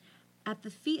wall. At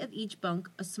the feet of each bunk,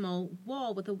 a small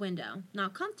wall with a window.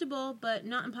 Not comfortable, but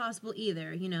not impossible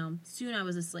either. You know, soon I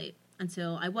was asleep,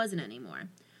 until I wasn't anymore.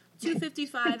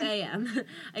 2:55 a.m.,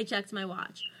 I checked my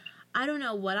watch. I don't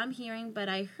know what I'm hearing, but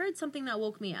I heard something that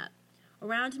woke me up.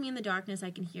 Around me in the darkness,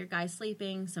 I can hear guys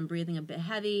sleeping, some breathing a bit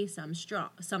heavy, some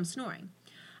snoring.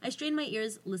 I strained my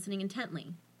ears, listening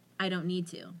intently. I don't need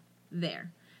to.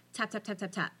 There. Tap, tap, tap,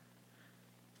 tap, tap.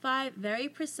 5 very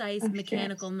precise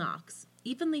mechanical knocks,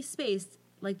 evenly spaced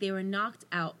like they were knocked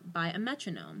out by a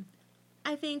metronome.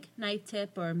 I think knife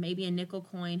tip or maybe a nickel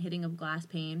coin hitting a glass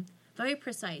pane. Very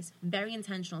precise, very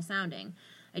intentional sounding.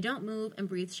 I don't move and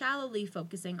breathe shallowly,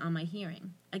 focusing on my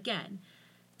hearing. Again,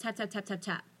 tap, tap, tap, tap,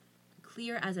 tap.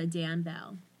 Clear as a damn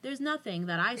bell. There's nothing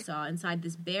that I saw inside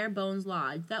this bare-bones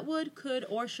lodge that would, could,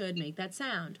 or should make that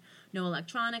sound. No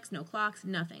electronics, no clocks,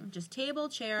 nothing. Just table,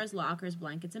 chairs, lockers,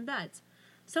 blankets, and beds.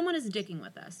 Someone is dicking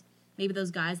with us. Maybe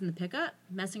those guys in the pickup,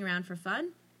 messing around for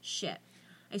fun? Shit.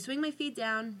 I swing my feet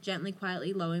down, gently,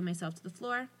 quietly lowering myself to the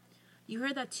floor. You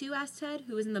heard that too? Asked Ted,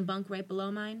 who was in the bunk right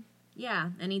below mine. Yeah,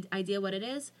 any idea what it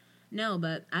is? No,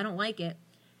 but I don't like it.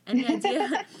 Any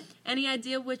idea? Any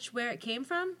idea where it came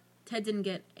from? Ted didn't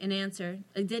get an answer.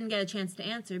 Didn't get a chance to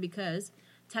answer because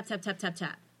tap, tap, tap, tap,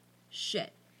 tap.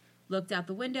 Shit. Looked out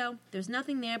the window. There's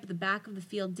nothing there but the back of the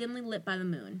field dimly lit by the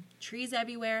moon. Trees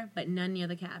everywhere, but none near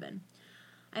the cabin.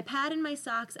 I padded my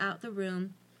socks out the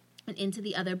room and into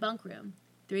the other bunk room.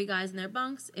 3 guys in their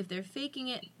bunks. If they're faking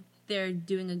it, they're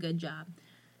doing a good job.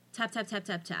 Tap, tap, tap,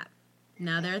 tap, tap.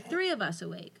 Now there are 3 of us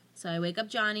awake. So I wake up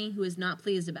Johnny, who is not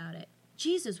pleased about it.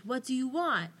 Jesus, what do you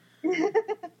want?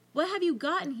 What have you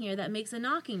got in here that makes a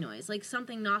knocking noise, like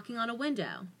something knocking on a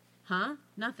window? Huh?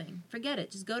 Nothing. Forget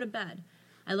it. Just go to bed.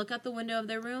 I look out the window of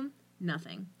their room.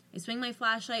 Nothing. I swing my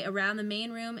flashlight around the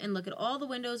main room and look at all the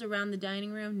windows around the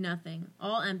dining room. Nothing.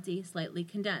 All empty, slightly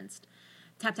condensed.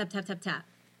 Tap, tap, tap, tap, tap.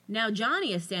 Now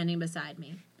Johnny is standing beside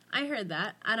me. I heard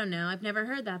that. I don't know. I've never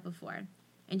heard that before.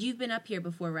 And you've been up here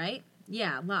before, right?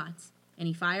 Yeah, lots.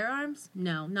 Any firearms?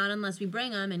 No, not unless we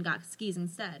bring them and got skis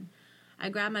instead. I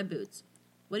grab my boots.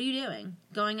 What are you doing?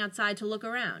 Going outside to look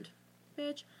around.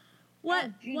 Bitch.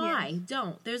 What? Why?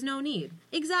 Don't. There's no need.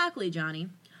 Exactly, Johnny.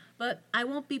 But I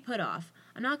won't be put off.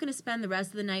 I'm not going to spend the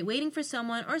rest of the night waiting for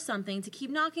someone or something to keep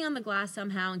knocking on the glass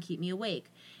somehow and keep me awake.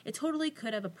 It totally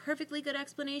could have a perfectly good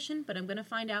explanation, but I'm going to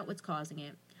find out what's causing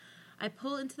it. I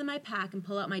pull into my pack and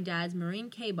pull out my dad's Marine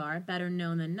K-bar, better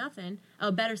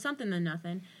something than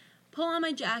nothing, pull on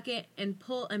my jacket and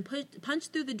punch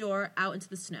through the door out into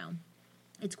the snow.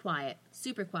 It's quiet,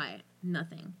 super quiet,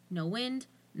 nothing. No wind,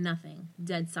 nothing,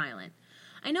 dead silent.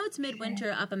 I know it's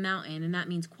midwinter up a mountain and that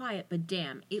means quiet, but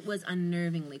damn, it was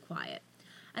unnervingly quiet.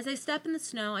 As I step in the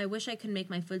snow, I wish I could make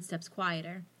my footsteps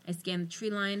quieter. I scan the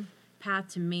tree line, path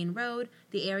to main road,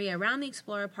 the area around the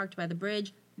Explorer parked by the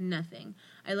bridge, nothing.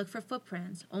 I look for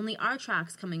footprints, only our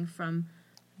tracks coming from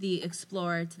the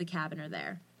Explorer to the cabin are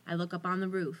there. I look up on the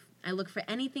roof. I look for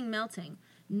anything melting,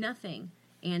 nothing,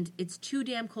 and it's too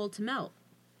damn cold to melt.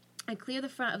 I clear the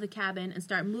front of the cabin and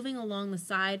start moving along the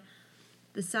side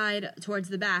towards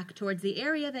the back, towards the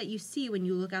area that you see when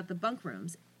you look out the bunk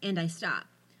rooms, and I stop.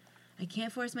 I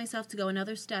can't force myself to go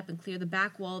another step and clear the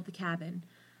back wall of the cabin.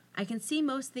 I can see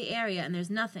most of the area and there's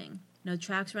nothing. No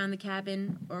tracks around the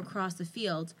cabin or across the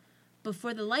field. But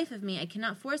for the life of me, I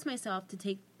cannot force myself to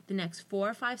take the next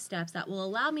 4 or 5 steps that will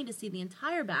allow me to see the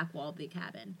entire back wall of the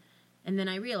cabin. And then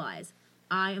I realize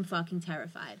I am fucking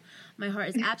terrified. My heart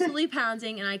is absolutely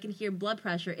pounding and I can hear blood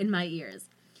pressure in my ears.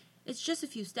 It's just a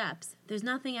few steps. There's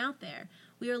nothing out there.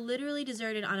 We are literally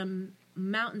deserted on a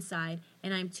mountainside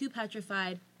and I'm too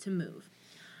petrified to move.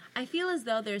 I feel as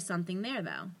though there's something there,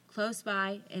 though, close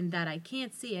by, and that I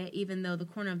can't see it even though the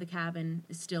corner of the cabin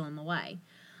is still in the way.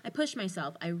 I push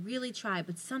myself. I really try,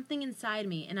 but something inside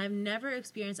me, and I've never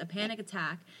experienced a panic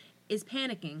attack, is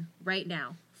panicking right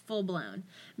now. Full blown.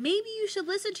 Maybe you should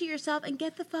listen to yourself and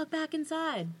get the fuck back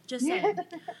inside. Just saying.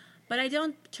 But I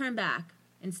don't turn back.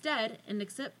 Instead,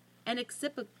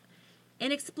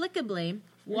 inexplicably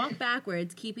walk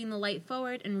backwards, keeping the light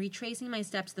forward and retracing my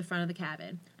steps to the front of the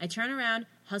cabin. I turn around,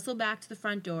 hustle back to the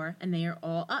front door, and they are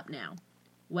all up now.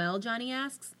 Well, Johnny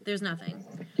asks. There's nothing.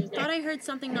 Thought I heard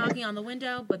something knocking on the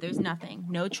window, but there's nothing.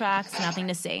 No tracks, nothing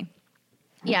to see.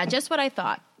 Yeah, just what I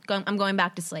thought. I'm going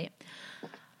back to sleep.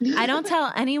 I don't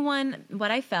tell anyone what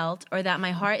I felt or that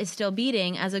my heart is still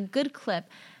beating at a good clip,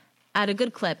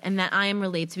 and that I am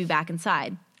relieved to be back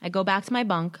inside. I go back to my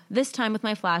bunk, this time with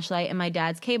my flashlight and my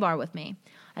dad's K-bar with me.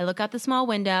 I look out the small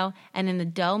window, and in the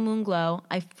dull moon glow,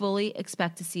 I fully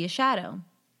expect to see a shadow.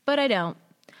 But I don't.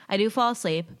 I do fall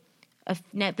asleep.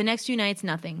 The next few nights,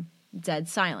 nothing. Dead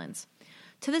silence.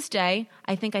 To this day,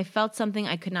 I think I felt something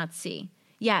I could not see.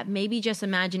 Yeah, maybe just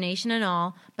imagination and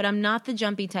all, but I'm not the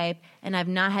jumpy type, and I've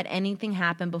not had anything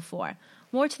happen before.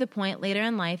 More to the point, later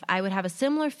in life, I would have a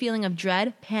similar feeling of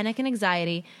dread, panic, and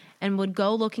anxiety, and would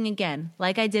go looking again,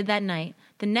 like I did that night.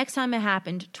 The next time it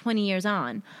happened, 20 years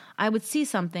on, I would see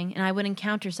something, and I would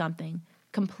encounter something.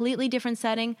 Completely different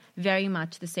setting, very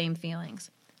much the same feelings.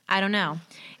 I don't know.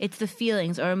 It's the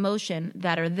feelings or emotion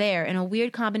that are there in a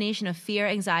weird combination of fear,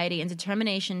 anxiety, and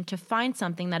determination to find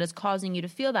something that is causing you to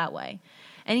feel that way.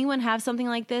 Anyone have something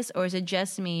like this, or is it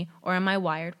just me, or am I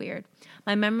wired weird?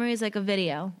 My memory is like a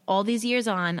video. All these years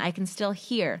on, I can still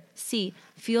hear, see,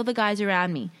 feel the guys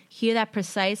around me, hear that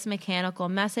precise mechanical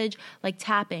message like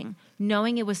tapping,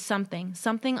 knowing it was something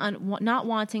not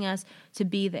wanting us to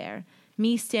be there.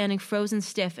 Me standing frozen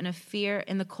stiff in a fear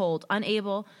in the cold,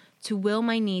 unable to will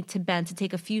my knee to bend to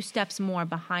take a few steps more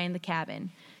behind the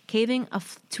cabin, caving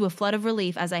to a flood of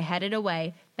relief as I headed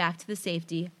away back to the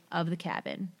safety of the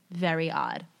cabin. Very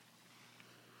odd.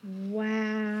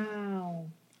 Wow.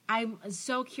 I'm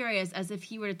so curious as if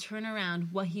he were to turn around,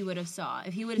 what he would have saw,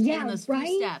 if he would have taken those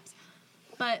few steps.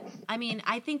 But, I mean,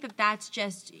 I think that that's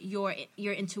just your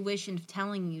intuition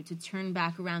telling you to turn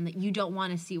back around, that you don't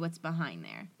want to see what's behind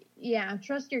there. Yeah,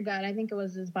 trust your gut. I think it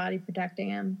was his body protecting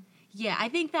him. Yeah, I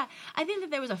think that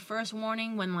there was a first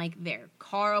warning when, like, their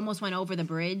car almost went over the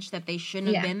bridge, that they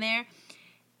shouldn't have been there.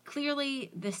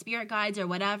 Clearly, the spirit guides or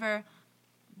whatever,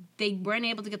 they weren't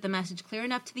able to get the message clear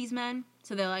enough to these men.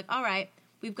 So they're like, all right,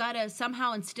 we've got to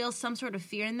somehow instill some sort of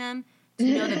fear in them to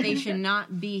know that they should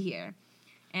not be here.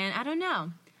 And I don't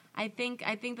know. I think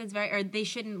that's or they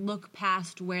shouldn't look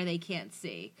past where they can't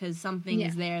see, because something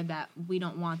is there that we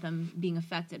don't want them being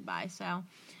affected by. So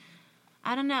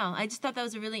I don't know. I just thought that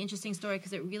was a really interesting story,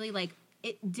 because it really, like,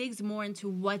 it digs more into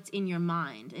what's in your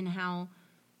mind and how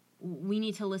we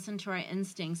need to listen to our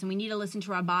instincts, and we need to listen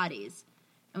to our bodies,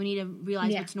 and we need to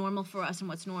realize what's normal for us and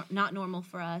what's not normal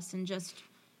for us, and just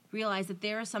realize that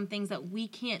there are some things that we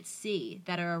can't see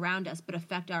that are around us but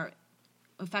affect our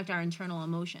internal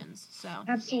emotions. So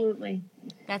absolutely,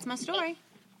 that's my story.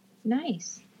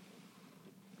 Nice.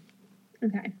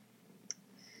 Okay.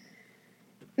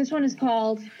 This one is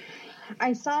called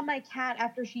I Saw My Cat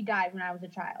After She Died When I Was a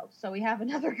Child. So we have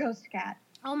another ghost cat.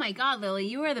 Oh my God, Lily,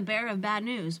 you are the bearer of bad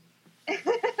news. I'm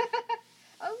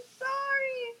sorry.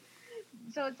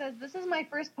 So it says, this is my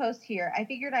first post here. I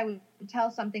figured I would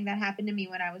tell something that happened to me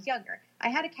when I was younger. I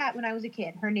had a cat when I was a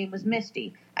kid. Her name was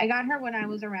Misty. I got her when I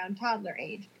was around toddler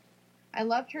age. I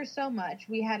loved her so much.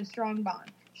 We had a strong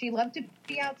bond. She loved to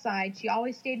be outside. She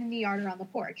always stayed in the yard or on the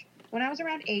porch. When I was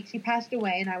around 8, she passed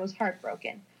away, and I was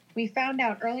heartbroken. We found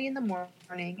out early in the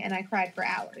morning, and I cried for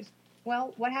hours.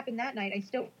 Well, what happened that night, I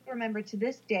still remember to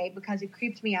this day, because it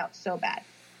creeped me out so bad.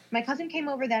 My cousin came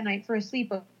over that night for a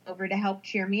sleepover to help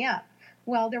cheer me up.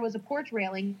 Well, there was a porch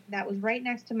railing that was right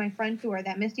next to my front door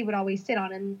that Misty would always sit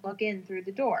on and look in through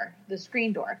the door, the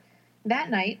screen door. That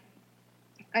night,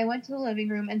 I went to the living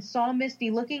room and saw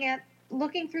Misty looking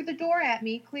through the door at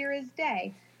me, clear as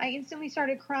day. I instantly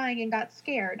started crying and got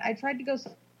scared. I tried to go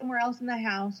somewhere else in the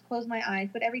house, close my eyes,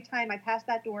 but every time I passed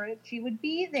that door, she would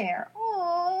be there.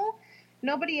 Oh,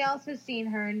 nobody else has seen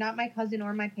her, not my cousin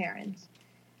or my parents.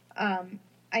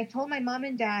 I told my mom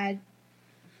and dad,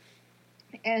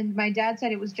 and my dad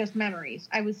said it was just memories.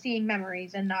 I was seeing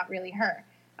memories and not really her.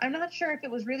 I'm not sure if it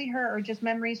was really her or just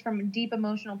memories from deep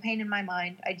emotional pain in my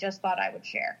mind. I just thought I would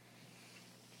share.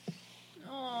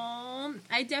 Aww.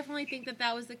 I definitely think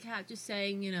that was the cat just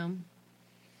saying,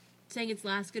 saying its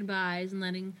last goodbyes and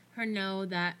letting her know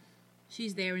that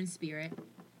she's there in spirit.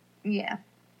 Yeah.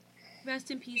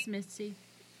 Rest in peace, Misty.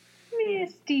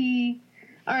 Misty.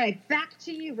 All right, back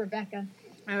to you, Rebecca.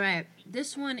 All right,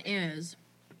 this one is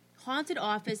Haunted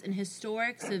Office in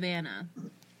Historic Savannah.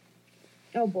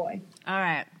 Oh, boy. All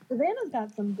right. Savannah's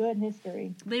got some good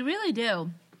history. They really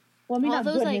do. Well, I mean, not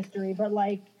good history, but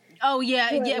like... Oh,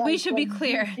 yeah, we should be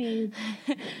clear.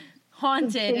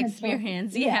 Haunted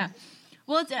experience, yeah.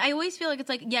 Well, I always feel like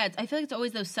I feel like it's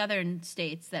always those southern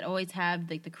states that always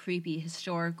have like the creepy,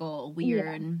 historical,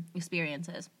 weird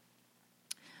experiences.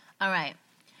 All right.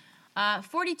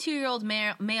 42-year-old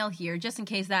male here, just in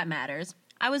case that matters.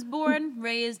 I was born,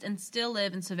 raised, and still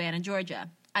live in Savannah, Georgia.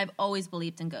 I've always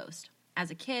believed in ghosts. As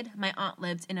a kid, my aunt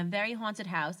lived in a very haunted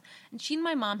house, and she and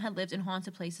my mom had lived in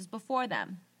haunted places before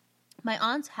them. My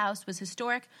aunt's house was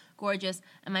historic, gorgeous,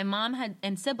 and my mom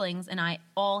and siblings and I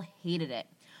all hated it.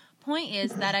 Point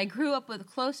is that I grew up with a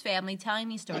close family telling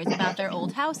me stories about their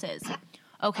old houses.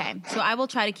 Okay, so I will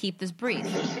try to keep this brief.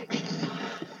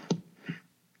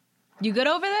 You good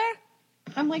over there?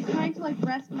 I'm like trying to like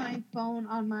rest my phone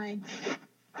on my...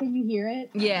 Can you hear it?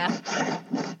 Yeah.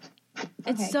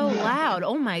 It's so loud.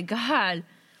 Oh my God.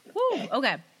 Woo.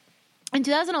 Okay. In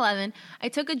 2011, I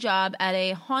took a job at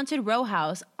a haunted row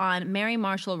house on Mary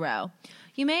Marshall Row.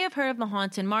 You may have heard of the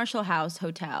haunted Marshall House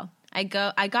Hotel. I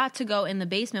got to go in the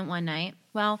basement one night.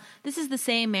 Well, this is the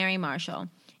same Mary Marshall.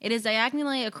 It is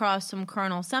diagonally across from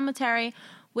Colonel Cemetery,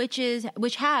 which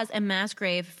has a mass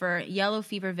grave for yellow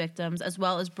fever victims as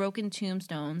well as broken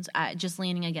tombstones just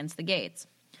leaning against the gates.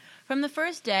 From the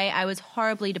first day, I was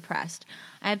horribly depressed.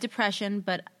 I have depression,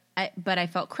 but I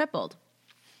felt crippled.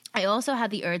 I also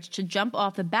had the urge to jump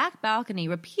off the back balcony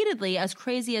repeatedly, as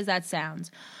crazy as that sounds.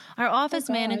 Our office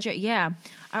manager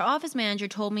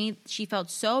told me she felt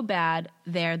so bad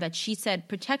there that she said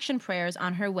protection prayers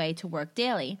on her way to work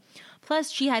daily.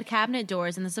 Plus, she had cabinet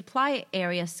doors in the supply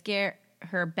area scare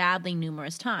her badly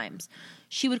numerous times.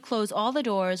 She would close all the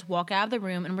doors, walk out of the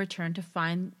room, and return to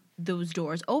find those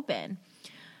doors open.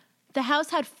 The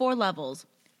house had 4 levels.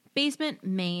 Basement,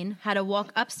 main, had to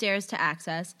walk upstairs to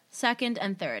access, second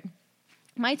and third.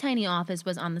 My tiny office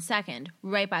was on the second,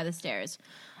 right by the stairs.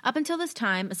 Up until this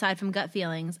time, aside from gut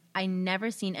feelings, I never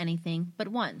seen anything but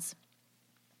once.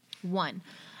 1.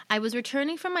 I was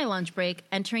returning from my lunch break,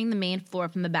 entering the main floor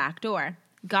from the back door.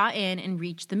 Got in and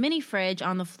reached the mini fridge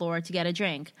on the floor to get a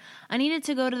drink. I needed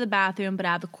to go to the bathroom, but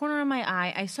out of the corner of my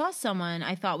eye, I saw someone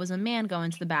I thought was a man go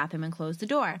into the bathroom and close the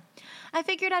door. I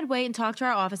figured I'd wait and talk to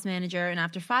our office manager, and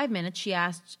after 5 minutes, she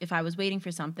asked if I was waiting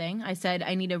for something. I said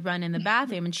I need to run in the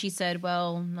bathroom, and she said,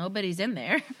 well, nobody's in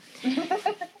there.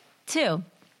 2.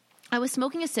 I was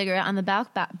smoking a cigarette on the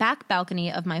back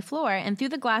balcony of my floor, and through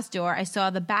the glass door, I saw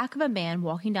the back of a man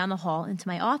walking down the hall into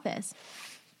my office.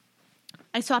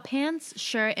 I saw pants,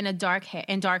 shirt, and dark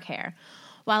hair.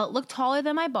 While it looked taller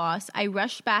than my boss, I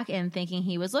rushed back in thinking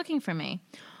he was looking for me.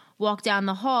 Walked down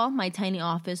the hall. My tiny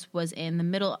office was in the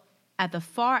middle at the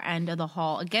far end of the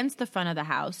hall against the front of the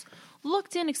house.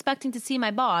 Looked in expecting to see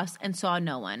my boss and saw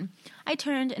no one. I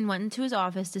turned and went into his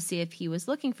office to see if he was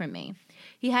looking for me.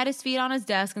 He had his feet on his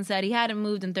desk and said he hadn't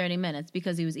moved in 30 minutes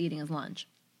because he was eating his lunch.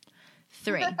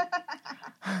 3.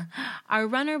 Our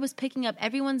runner was picking up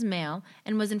everyone's mail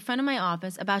and was in front of my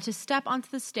office about to step onto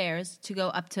the stairs to go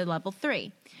up to level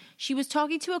 3. She was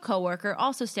talking to a coworker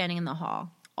also standing in the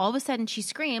hall. All of a sudden she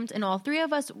screamed and all 3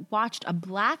 of us watched a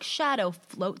black shadow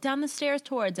float down the stairs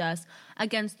towards us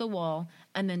against the wall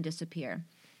and then disappear.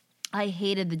 I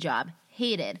hated the job.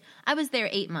 Hated. I was there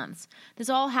 8 months. This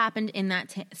all happened in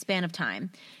that span of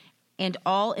time and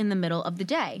all in the middle of the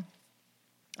day.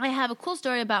 I have a cool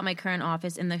story about my current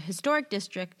office in the historic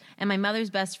district, and my mother's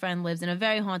best friend lives in a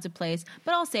very haunted place,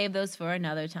 but I'll save those for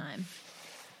another time.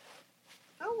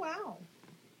 Oh, wow.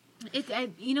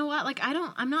 You know what? Like,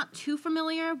 I'm not too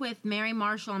familiar with Mary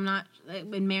Marshall. I'm not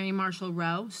in Mary Marshall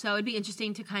Row, so it'd be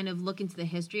interesting to kind of look into the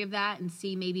history of that and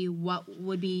see maybe what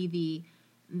would be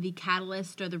the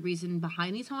catalyst or the reason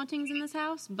behind these hauntings in this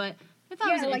house. But I thought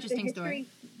it was an interesting story.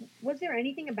 Was there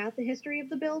anything about the history of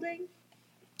the building?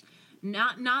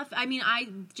 Not. I mean,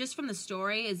 just from the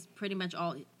story is pretty much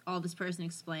all this person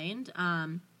explained.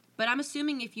 But I'm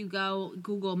assuming if you go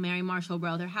Google Mary Marshall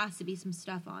Row, there has to be some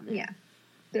stuff on it. Yeah,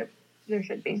 there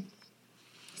should be.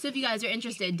 So if you guys are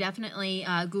interested, definitely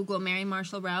Google Mary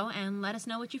Marshall Row and let us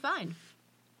know what you find.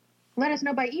 Let us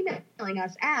know by emailing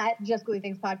us at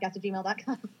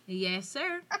justgooeythingspodcast@gmail.com. Yes,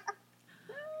 sir.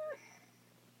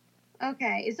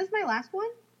 Okay, is this my last one?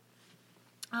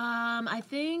 I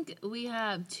think we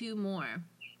have 2 more.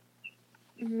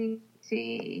 Let me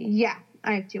see. Yeah,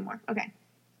 I have 2 more. Okay.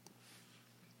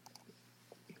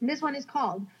 This one is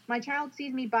called, My Child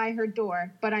Sees Me by Her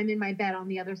Door, but I'm in my bed on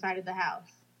the other side of the house.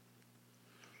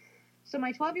 So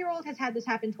my 12-year-old has had this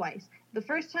happen twice. The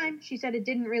first time, she said it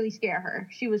didn't really scare her.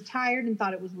 She was tired and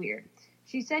thought it was weird.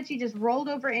 She said she just rolled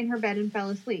over in her bed and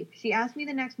fell asleep. She asked me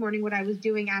the next morning what I was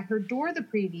doing at her door the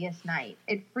previous night.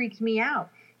 It freaked me out.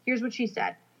 Here's what she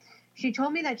said. She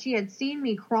told me that she had seen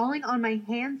me crawling on my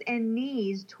hands and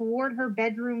knees toward her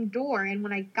bedroom door, and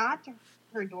when I got to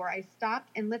her door, I stopped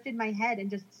and lifted my head and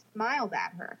just smiled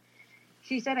at her.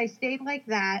 She said I stayed like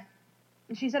that.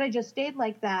 She said I just stayed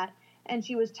like that, and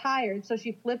she was tired, so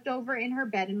she flipped over in her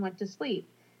bed and went to sleep.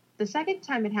 The second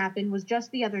time it happened was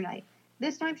just the other night.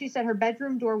 This time she said her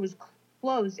bedroom door was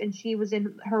closed, and she was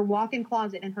in her walk-in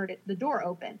closet and heard the door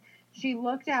open. She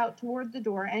looked out toward the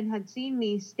door and had seen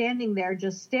me standing there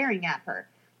just staring at her.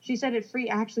 She said I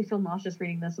actually feel nauseous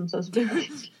reading this. I'm so sorry.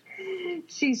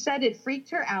 She said it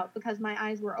freaked her out because my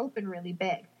eyes were open really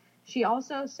big. She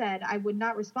also said I would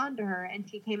not respond to her, and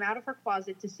she came out of her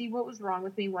closet to see what was wrong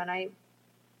with me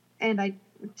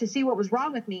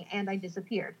and I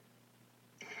disappeared.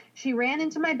 She ran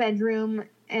into my bedroom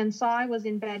and saw I was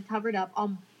in bed covered up,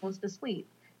 almost asleep.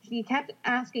 She kept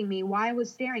asking me why I was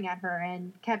staring at her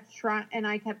and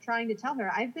I kept trying to tell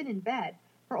her I've been in bed.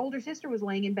 Her older sister was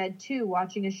laying in bed too,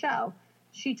 watching a show.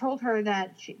 She told her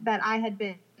that I had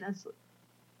been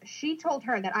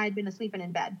asleep and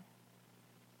in bed.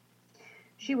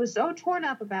 She was so torn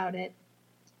up about it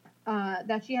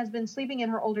that she has been sleeping in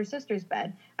her older sister's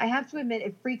bed. I have to admit,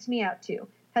 it freaks me out too.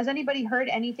 Has anybody heard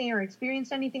anything or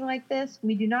experienced anything like this?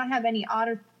 We do not have any odd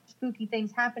or spooky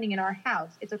things happening in our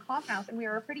house. It's a calm house, and we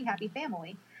are a pretty happy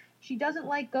family. She doesn't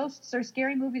like ghosts or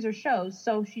scary movies or shows,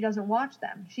 so she doesn't watch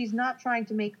them. She's not trying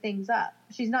to make things up.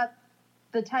 She's not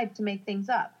the type to make things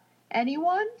up.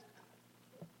 Anyone?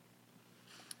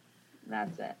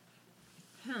 That's it.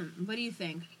 What do you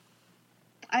think?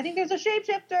 I think there's a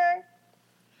shapeshifter.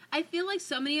 I feel like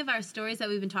so many of our stories that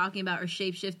we've been talking about are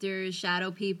shapeshifters,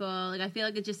 shadow people. Like, I feel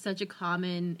like it's just such a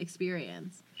common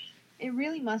experience. It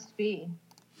really must be.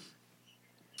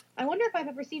 I wonder if I've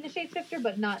ever seen a shapeshifter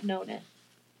but not known it.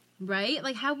 Right?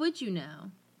 Like, how would you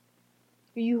know?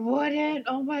 You wouldn't?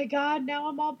 Oh my god, now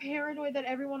I'm all paranoid that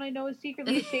everyone I know is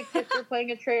secretly a shapeshifter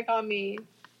playing a trick on me.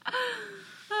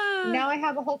 Now I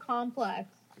have a whole complex.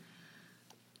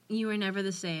 You are never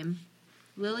the same.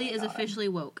 Lily is officially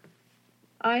woke.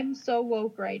 I'm so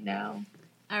woke right now.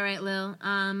 All right, Lil.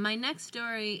 My next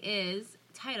story is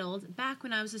titled, Back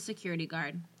When I Was a Security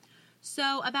Guard.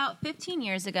 So about 15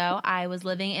 years ago, I was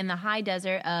living in the high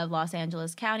desert of Los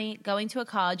Angeles County, going to a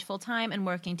college full-time and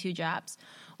working 2 jobs.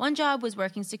 One job was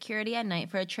working security at night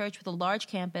for a church with a large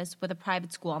campus with a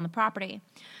private school on the property.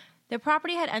 The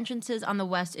property had entrances on the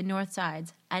west and north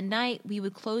sides. At night, we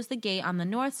would close the gate on the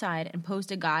north side and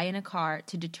post a guy in a car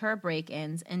to deter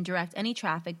break-ins and direct any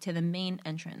traffic to the main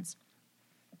entrance.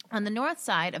 On the north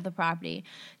side of the property,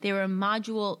 there were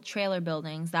module trailer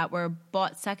buildings that were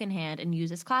bought secondhand and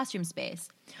used as classroom space.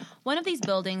 One of these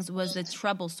buildings was the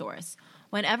trouble source.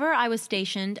 Whenever I was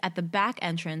stationed at the back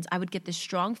entrance, I would get this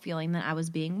strong feeling that I was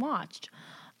being watched.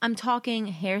 I'm talking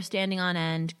hair standing on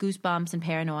end, goosebumps, and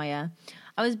paranoia.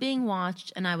 I was being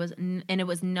watched, and it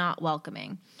was not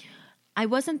welcoming. I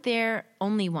wasn't the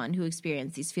only one who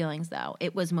experienced these feelings, though.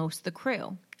 It was most of the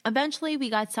crew. Eventually, we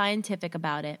got scientific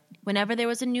about it. Whenever there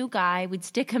was a new guy, we'd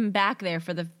stick him back there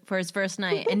for his first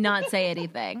night and not say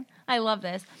anything. I love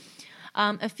this.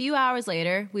 A few hours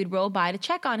later, we'd roll by to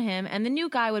check on him, and the new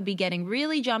guy would be getting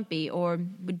really jumpy or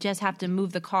would just have to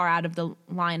move the car out of the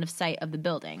line of sight of the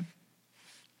building.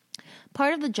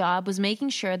 Part of the job was making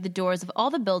sure the doors of all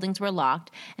the buildings were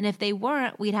locked, and if they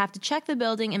weren't, we'd have to check the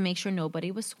building and make sure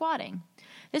nobody was squatting.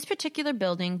 This particular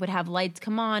building would have lights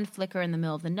come on, flicker in the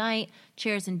middle of the night.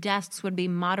 Chairs and desks would be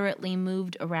moderately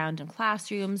moved around in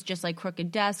classrooms, just like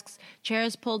crooked desks,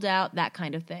 chairs pulled out, that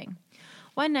kind of thing.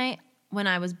 One night, when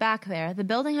I was back there, the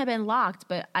building had been locked,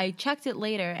 but I checked it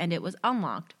later and it was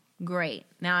unlocked. Great.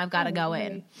 Now I've got to go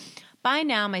in. By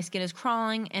now, my skin is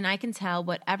crawling, and I can tell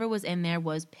whatever was in there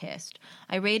was pissed.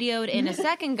 I radioed in a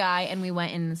second guy, and we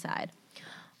went inside.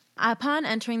 Upon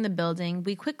entering the building,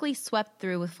 we quickly swept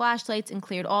through with flashlights and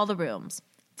cleared all the rooms.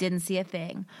 Didn't see a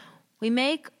thing. We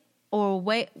make our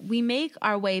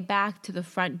way back to the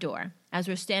front door. As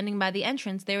we're standing by the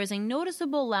entrance, there is a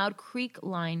noticeable loud creak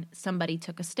line. Somebody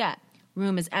took a step.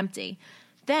 Room is empty.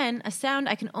 Then, a sound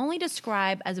I can only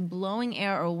describe as blowing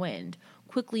air or wind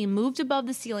quickly moved above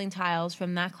the ceiling tiles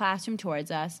from that classroom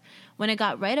towards us. When it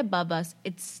got right above us,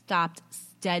 it stopped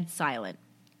dead silent.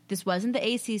 This wasn't the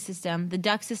AC system. The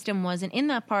duct system wasn't in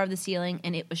that part of the ceiling,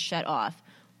 and it was shut off.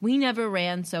 We never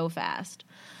ran so fast.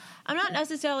 I'm not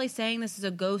necessarily saying this is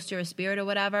a ghost or a spirit or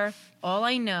whatever. All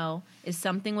I know is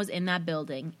something was in that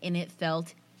building, and it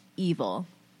felt evil.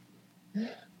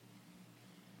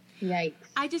 Yikes.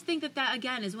 I just think that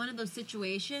again, is one of those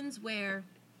situations where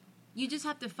you just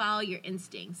have to follow your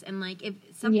instincts. And, like, if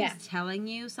something's telling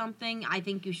you something, I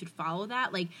think you should follow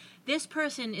that. Like, this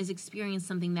person is experiencing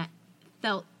something that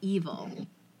felt evil.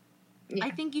 Yeah.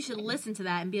 I think you should listen to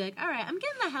that and be like, all right, I'm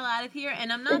getting the hell out of here,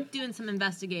 and I'm not doing some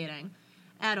investigating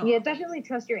at all. Yeah, definitely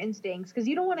trust your instincts, because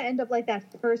you don't want to end up like that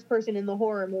first person in the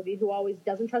horror movie who always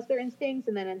doesn't trust their instincts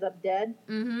and then ends up dead.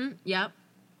 Mm-hmm, yep.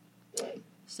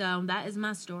 So, that is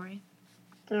my story.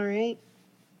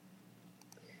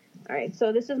 All right,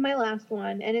 so this is my last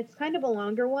one, and it's kind of a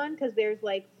longer one because there's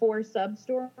like 4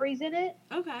 sub-stories in it.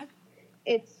 Okay.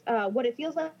 It's what it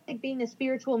feels like being a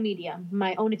spiritual medium,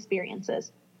 my own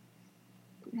experiences.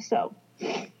 So,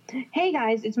 hey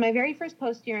guys, it's my very first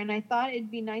post here, and I thought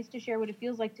it'd be nice to share what it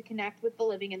feels like to connect with the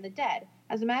living and the dead.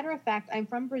 As a matter of fact, I'm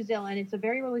from Brazil, and it's a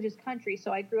very religious country,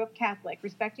 so I grew up Catholic,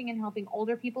 respecting and helping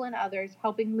older people and others,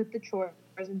 helping with the chores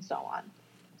and so on.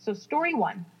 So, story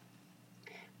 1.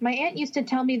 My aunt used to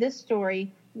tell me this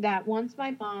story that once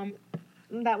my mom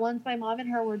and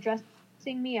her were dressing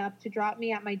me up to drop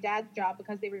me at my dad's job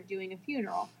because they were doing a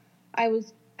funeral.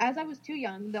 As I was too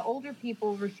young, the older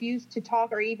people refused to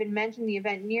talk or even mention the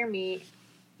event near me,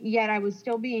 yet I was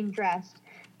still being dressed.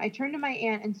 I turned to my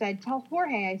aunt and said, "Tell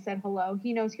Jorge I said hello.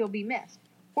 He knows he'll be missed."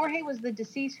 Jorge was the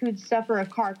deceased who'd suffer a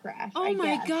car crash. Oh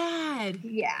my God.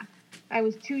 Yeah. I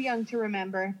was too young to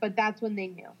remember, but that's when they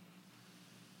knew.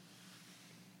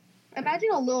 Imagine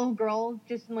a little girl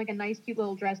just in like a nice, cute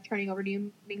little dress turning over to you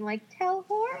and being like, "Tell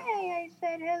Jorge I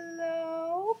said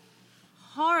hello."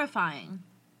 Horrifying.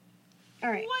 All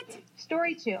right. What?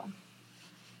 Story 2.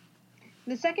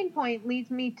 The second point leads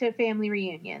me to family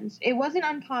reunions. It wasn't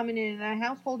uncommon in a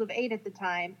household of 8 at the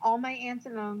time. All my aunts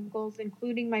and uncles,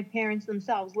 including my parents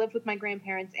themselves, lived with my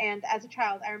grandparents, and as a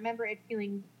child, I remember it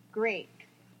feeling great.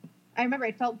 I remember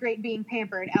it felt great being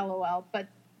pampered, LOL, but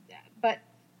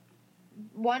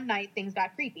one night things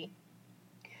got creepy.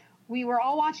 We were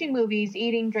all watching movies,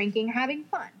 eating, drinking, having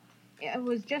fun. It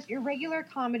was just your regular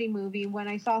comedy movie when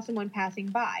I saw someone passing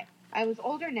by. I was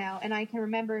older now, and I can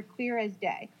remember it clear as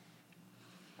day.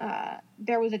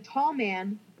 There was a tall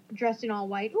man dressed in all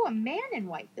white. Ooh, a man in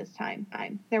white this time.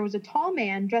 There was a tall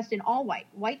man dressed in all white,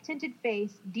 white-tinted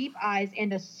face, deep eyes,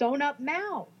 and a sewn-up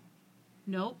mouth.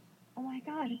 Nope. Oh, my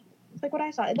God. It's like what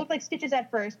I saw. It looked like stitches at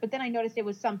first, but then I noticed it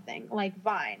was something, like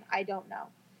Vine. I don't know.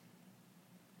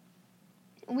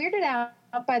 Weirded out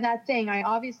by that thing, I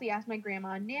obviously asked my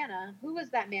grandma, "Nana, who was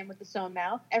that man with the sewn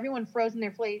mouth?" Everyone froze in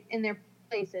their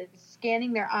places,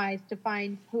 scanning their eyes to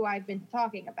find who I've been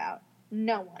talking about.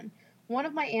 No one. One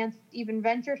of my aunts even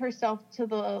ventured herself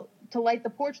to light the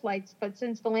porch lights, but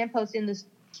since the lamppost in the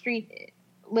street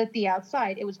lit the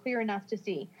outside, it was clear enough to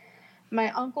see. My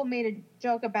uncle made a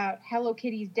joke about Hello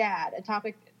Kitty's dad, a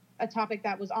topic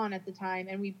that was on at the time,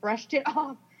 and we brushed it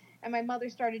off, and my mother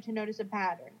started to notice a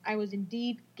pattern. I was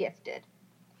indeed gifted.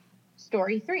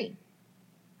 Story 3.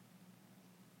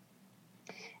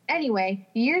 Anyway,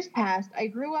 years passed, I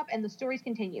grew up, and the stories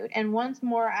continued, and once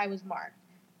more I was marked.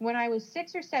 When I was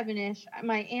 6 or 7-ish,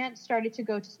 my aunt started to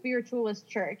go to spiritualist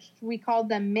church. We called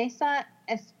them Mesa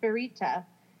Espirita,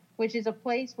 which is a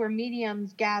place where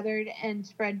mediums gathered and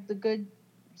spread the good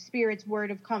spirit's word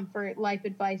of comfort, life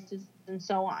advices, and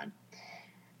so on.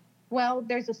 Well,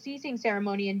 there's a ceasing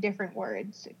ceremony in different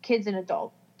wards, kids and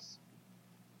adults.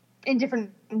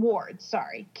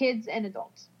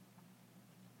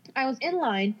 I was in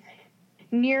line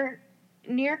nearly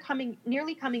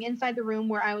coming inside the room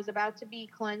where I was about to be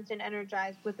cleansed and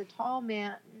energized when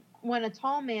a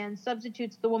tall man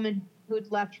substitutes the woman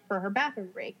who'd left for her bathroom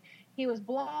break. He was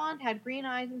blonde, had green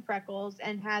eyes and freckles,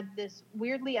 and had this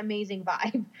weirdly amazing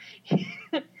vibe.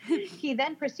 He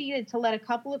then proceeded to let a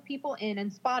couple of people in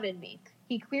and spotted me.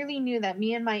 He clearly knew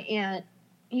me and my aunt,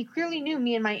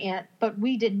 but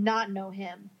we did not know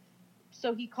him.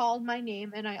 So he called my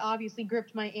name, and I obviously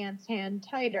gripped my aunt's hand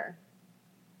tighter.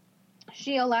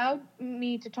 She allowed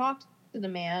me to talk to the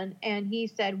man, and he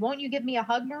said, "Won't you give me a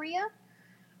hug, Maria?"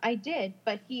 I did,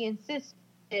 but he insisted,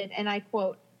 and I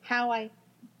quote,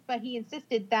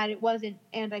 that it wasn't,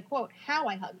 and I quote, how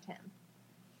I hugged him.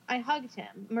 I hugged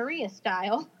him, Maria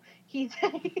style. He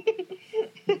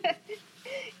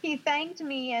thanked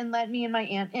me and let me and my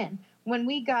aunt in. When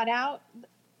we got out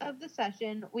of the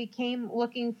session, we came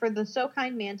looking for the so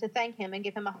kind man to thank him and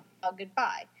give him a hug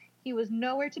goodbye. He was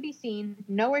nowhere to be seen,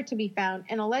 nowhere to be found,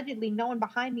 and allegedly no one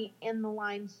behind me in the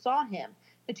line saw him.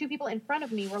 The 2 people in front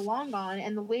of me were long gone,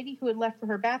 and the lady who had left for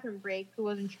her bathroom break, who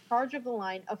was in charge of the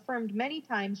line, affirmed many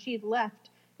times she had left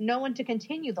no one to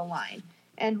continue the line,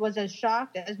 and was as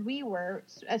shocked as we were,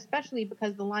 especially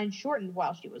because the line shortened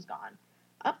while she was gone.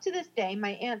 Up to this day,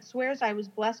 my aunt swears I was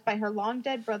blessed by her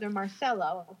long-dead brother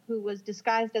Marcelo, who was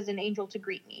disguised as an angel to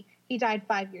greet me. He died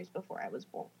 5 years before I was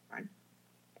born.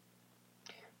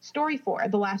 Story 4,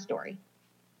 the last story.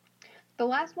 The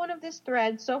last one of this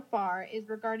thread so far is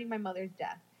regarding my mother's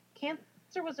death.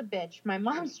 Cancer was a bitch. My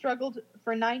mom struggled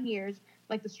for 9 years,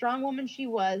 like the strong woman she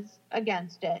was,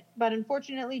 against it. But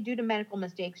unfortunately, due to medical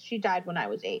mistakes, she died when I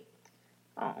was 8.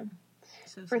 Oh.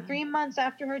 So For sad. 3 months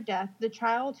after her death, the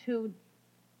child who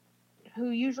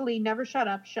usually never shut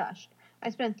up shushed. I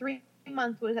spent 3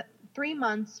 months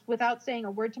without saying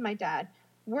a word to my dad.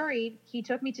 Worried, he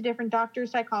took me to different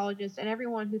doctors, psychologists, and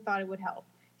everyone who thought it would help.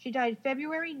 She died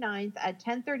February 9th at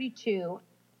 10:32.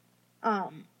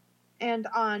 And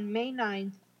on May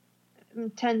 9th,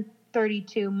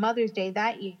 10:32, Mother's Day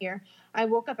that year, I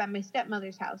woke up at my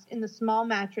stepmother's house in the small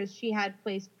mattress she had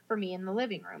placed for me in the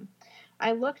living room.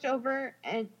 I looked over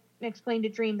and explained a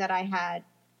dream that I had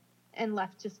and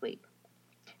left to sleep.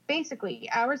 Basically,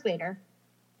 hours later,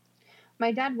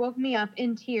 my dad woke me up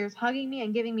in tears, hugging me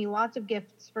and giving me lots of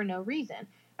gifts for no reason.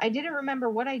 I didn't remember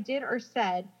what I did or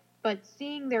said, but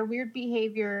seeing their weird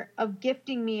behavior of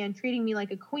gifting me and treating me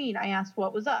like a queen, I asked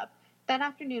what was up. That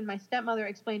afternoon, my stepmother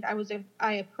explained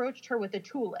I approached her with a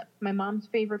tulip, my mom's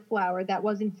favorite flower that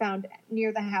wasn't found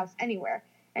near the house anywhere,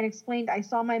 and explained I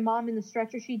saw my mom in the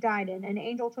stretcher she died in. An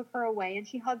angel took her away, and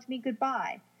she hugged me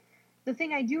goodbye. The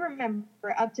thing I do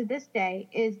remember up to this day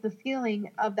is the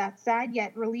feeling of that sad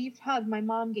yet relieved hug my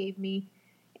mom gave me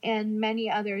and many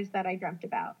others that I dreamt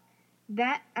about.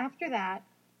 After that,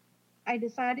 I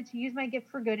decided to use my gift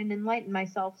for good and enlighten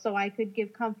myself so I could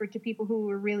give comfort to people who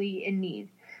were really in need.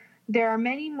 There are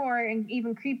many more and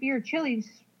even creepier,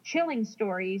 chilling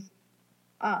stories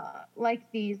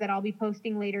like these that I'll be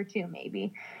posting later too,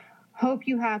 maybe. Hope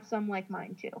you have some like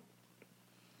mine too.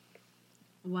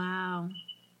 Wow.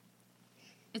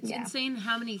 It's insane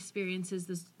how many experiences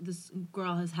this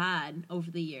girl has had over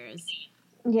the years.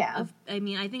 Yeah.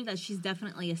 I think that she's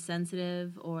definitely a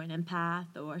sensitive or an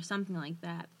empath or something like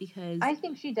that because... I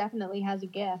think she definitely has a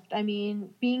gift. I mean,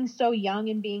 being so young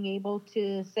and being able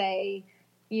to say,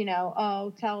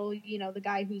 tell, the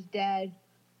guy who's dead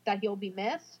that he'll be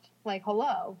missed. Like,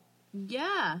 hello.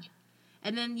 Yeah.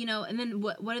 And then,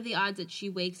 what are the odds that she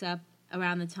wakes up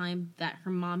around the time that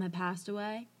her mom had passed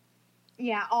away?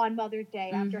 Yeah, on Mother's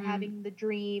Day, after having the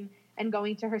dream and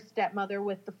going to her stepmother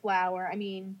with the flower. I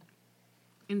mean...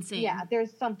 Insane. Yeah,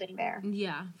 there's something there.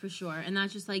 Yeah, for sure. And that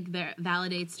just,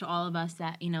 validates to all of us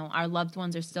that, our loved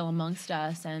ones are still amongst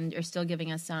us and are still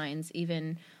giving us signs,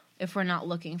 even if we're not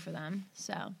looking for them.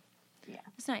 So, yeah.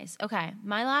 It's nice. Okay,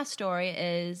 my last story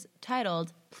is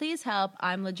titled, Please Help,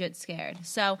 I'm Legit Scared.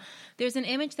 So, there's an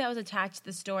image that was attached to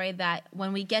the story that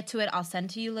when we get to it, I'll send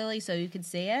to you, Lily, so you can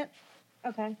see it.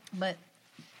 Okay. But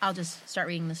I'll just start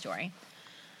reading the story.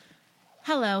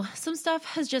 Hello. Some stuff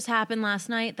has just happened last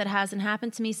night that hasn't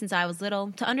happened to me since I was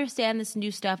little. To understand this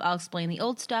new stuff, I'll explain the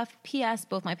old stuff. P.S.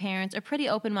 Both my parents are pretty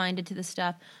open-minded to this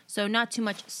stuff, so not too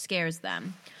much scares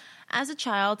them. As a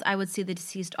child, I would see the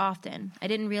deceased often. I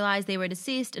didn't realize they were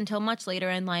deceased until much later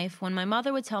in life when my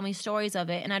mother would tell me stories of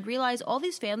it, and I'd realize all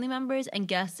these family members and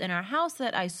guests in our house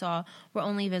that I saw were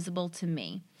only visible to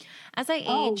me. As I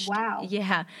aged,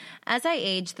 as I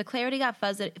aged, the clarity got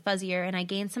fuzzier, and I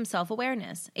gained some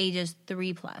self-awareness, ages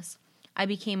 3+. I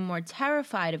became more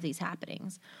terrified of these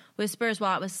happenings. Whispers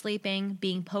while I was sleeping,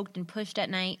 being poked and pushed at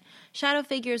night, shadow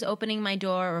figures opening my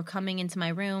door or coming into my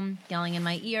room, yelling in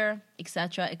my ear,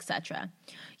 etc., etc.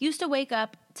 Used to wake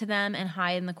up to them and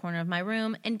hide in the corner of my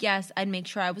room, and yes, I'd make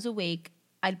sure I was awake.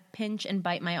 I'd pinch and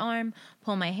bite my arm,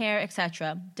 pull my hair,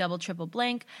 etc., double, triple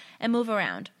blink, and move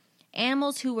around.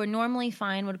 Animals who were normally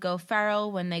fine would go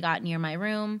feral when they got near my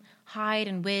room, hide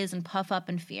and whiz and puff up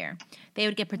in fear. They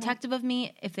would get protective of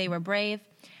me if they were brave.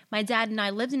 My dad and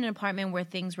I lived in an apartment where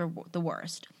things were the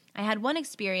worst. I had one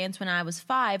experience when I was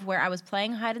 5 where I was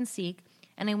playing hide and seek,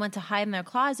 and I went to hide in their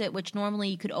closet, which normally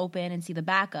you could open and see the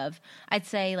back of. I'd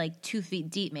say 2 feet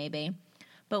deep maybe.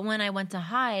 But when I went to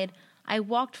hide, I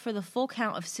walked for the full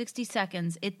count of 60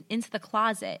 seconds into the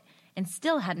closet and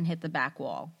still hadn't hit the back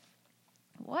wall.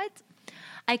 What?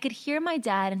 I could hear my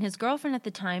dad and his girlfriend at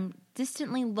the time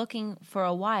distantly looking for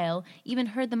a while, even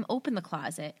heard them open the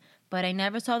closet, but I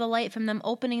never saw the light from them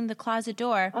opening the closet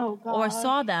door or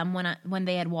saw them when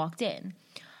they had walked in.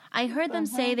 I heard them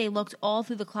say they looked all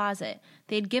through the closet.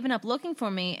 They'd given up looking for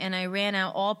me, and I ran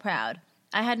out all proud.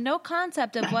 I had no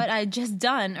concept of what I'd just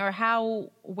done or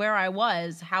where I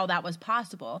was, how that was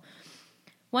possible.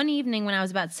 One evening when I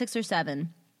was about 6 or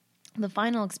 7, the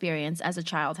final experience as a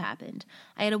child happened.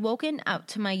 I had awoken out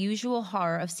to my usual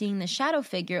horror of seeing the shadow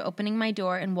figure opening my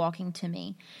door and walking to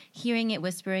me. Hearing it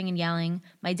whispering and yelling,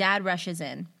 my dad rushes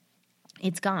in.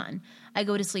 It's gone. I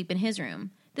go to sleep in his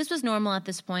room. This was normal at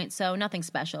this point, so nothing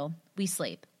special. We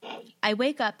sleep. I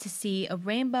wake up to see a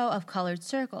rainbow of colored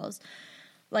circles,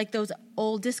 like those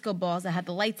old disco balls that had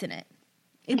the lights in it.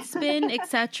 It'd spin,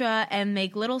 etc., and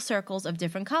make little circles of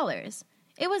different colors.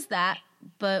 It was that,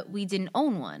 but we didn't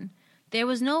own one. There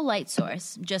was no light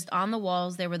source, just on the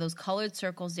walls there were those colored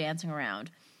circles dancing around.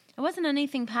 It wasn't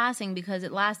anything passing because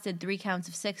it lasted 3 counts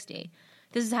of 60.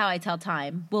 This is how I tell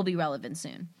time. Will be relevant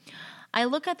soon. I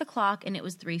look at the clock and it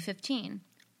was 3:15.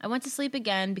 I went to sleep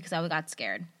again because I got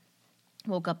scared.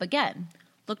 Woke up again.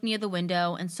 looked near the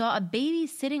window, and saw a baby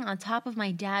sitting on top of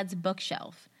my dad's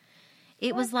bookshelf.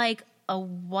 It was like a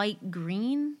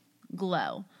white-green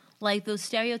glow, like those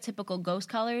stereotypical ghost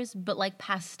colors, but like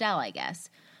pastel, I guess.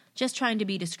 Just trying to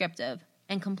be descriptive,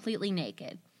 and completely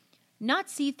naked. Not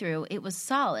see-through, it was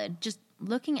solid, just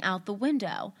looking out the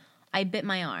window. I bit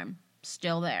my arm.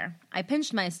 Still there. I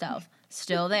pinched myself.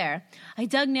 Still there. I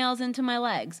dug nails into my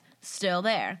legs. Still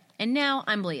there. And now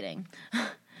I'm bleeding.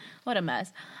 What a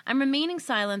mess. I'm remaining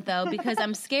silent, though, because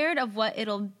I'm scared of what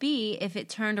it'll be if it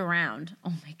turned around.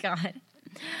 Oh, my God.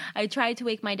 I tried to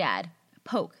wake my dad.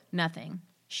 Poke. Nothing.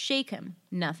 Shake him.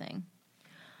 Nothing.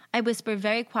 I whispered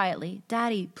very quietly,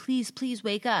 Daddy, please, please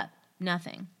wake up.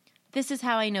 Nothing. This is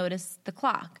how I noticed the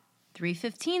clock.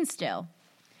 3:15 still.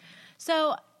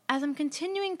 So, as I'm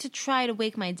continuing to try to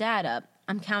wake my dad up,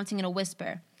 I'm counting in a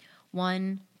whisper.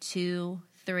 1, 2,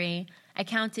 3. I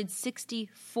counted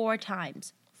 64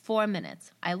 times. 4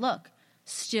 minutes. I look.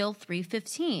 Still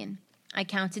 3:15. I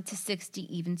counted to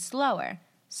 60 even slower.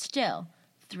 Still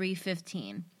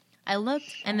 3:15. I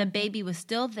looked, and the baby was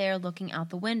still there looking out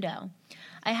the window.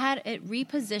 I had it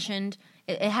repositioned.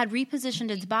 It had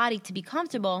repositioned its body to be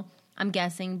comfortable, I'm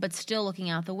guessing, but still looking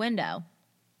out the window.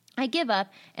 I give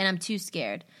up, and I'm too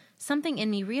scared. Something in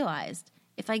me realized,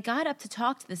 if I got up to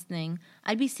talk to this thing,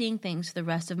 I'd be seeing things for the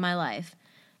rest of my life.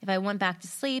 If I went back to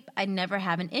sleep, I'd never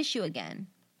have an issue again.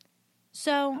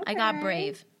 So I got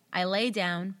brave. I lay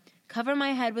down, covered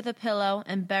my head with a pillow,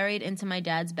 and buried into my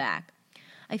dad's back.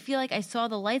 I feel like I saw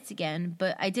the lights again,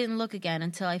 but I didn't look again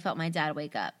until I felt my dad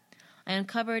wake up. I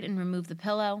uncovered and removed the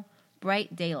pillow.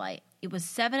 Bright daylight. It was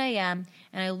 7 a.m.,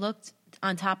 and I looked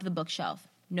on top of the bookshelf.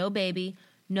 No baby,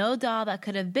 no doll that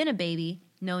could have been a baby,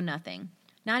 no nothing.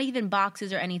 Not even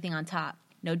boxes or anything on top.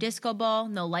 No disco ball,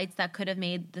 no lights that could have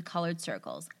made the colored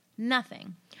circles.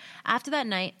 Nothing. After that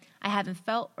night, I haven't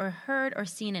felt or heard or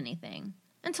seen anything.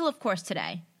 Until, of course,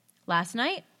 today. Last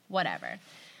night? Whatever.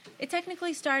 It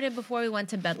technically started before we went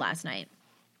to bed last night.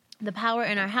 The power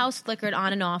in our house flickered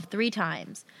on and off 3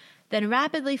 times, then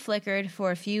rapidly flickered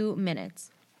for a few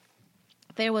minutes.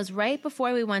 There was right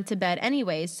before we went to bed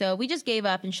anyway, so we just gave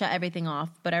up and shut everything off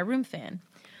but our room fan.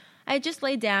 I had just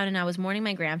laid down and I was mourning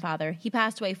my grandfather. He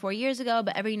passed away 4 years ago,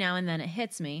 but every now and then it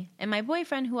hits me. And my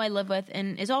boyfriend, who I live with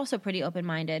and is also pretty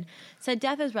open-minded, said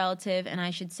death is relative and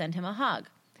I should send him a hug.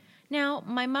 Now,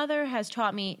 my mother has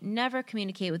taught me never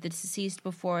communicate with the deceased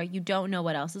before you don't know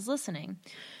what else is listening.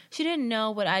 She didn't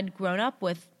know what I'd grown up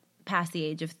with past the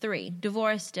age of 3,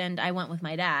 divorced, and I went with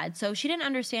my dad, so she didn't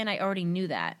understand I already knew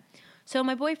that. So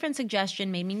my boyfriend's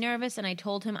suggestion made me nervous, and I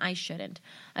told him I shouldn't.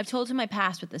 I've told him my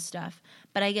past with this stuff,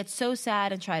 but I get so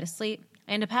sad and try to sleep.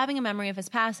 I end up having a memory of his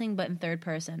passing, but in third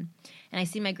person, and I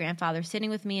see my grandfather sitting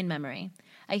with me in memory.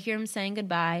 I hear him saying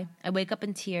goodbye. I wake up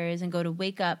in tears and go to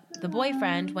wake up the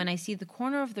boyfriend when I see the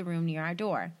corner of the room near our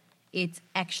door. It's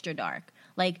extra dark.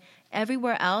 Like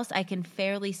everywhere else I can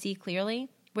fairly see clearly.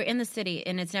 We're in the city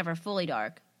and it's never fully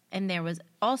dark. And there was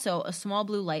also a small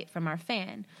blue light from our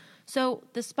fan. So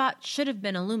the spot should have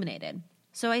been illuminated.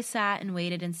 So I sat and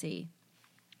waited and see.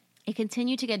 It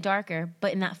continued to get darker,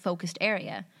 but in that focused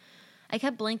area. I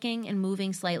kept blinking and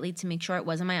moving slightly to make sure it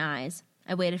wasn't my eyes.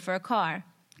 I waited for a car.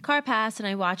 Car passed, and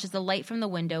I watched as the light from the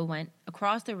window went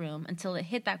across the room until it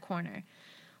hit that corner.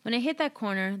 When it hit that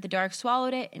corner, the dark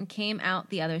swallowed it and came out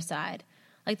the other side,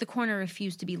 like the corner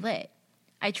refused to be lit.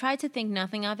 I tried to think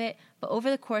nothing of it, but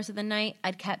over the course of the night,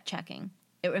 I'd kept checking.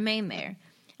 It remained there.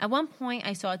 At one point,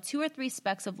 I saw 2 or 3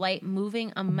 specks of light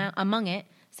moving among it,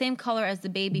 same color as the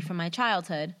baby from my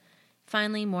childhood.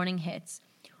 Finally, morning hits.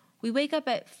 We wake up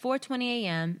at 4:20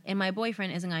 a.m., and my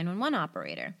boyfriend is a 911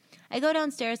 operator. I go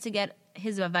downstairs to get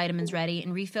his vitamins ready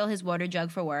and refill his water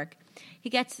jug for work. He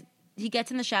gets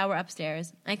in the shower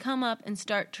upstairs. I come up and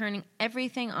start turning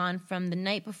everything on from the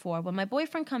night before when my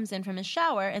boyfriend comes in from his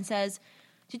shower and says,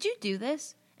 "Did you do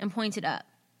this?" and pointed up.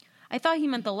 I thought he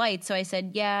meant the light, so I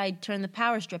said, "Yeah, I turned the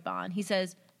power strip on." He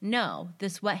says, "No,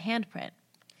 this wet handprint."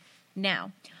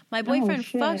 Now, my boyfriend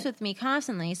fucks with me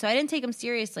constantly, so I didn't take him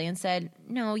seriously and said,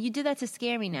 "No, you did that to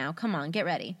scare me now. Come on, get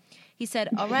ready." He said,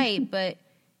 "All right, but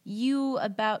you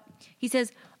about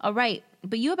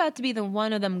to be the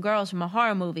one of them girls from a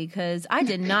horror movie, because I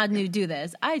did not do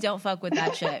this. I don't fuck with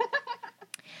that shit."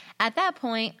 At that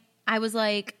point, I was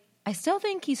like, I still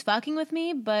think he's fucking with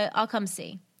me, but I'll come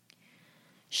see.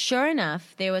 Sure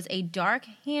enough, there was a dark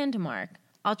hand mark.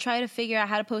 I'll try to figure out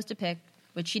how to post a pic,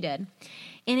 which she did.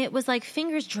 And it was like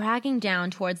fingers dragging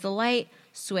down towards the light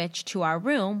switch to our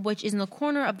room, which is in the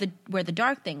corner of where the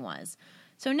dark thing was.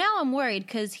 So now I'm worried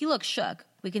because he looks shook.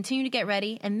 We continue to get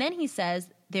ready, and then he says,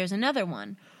 "There's another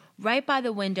one, right by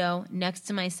the window next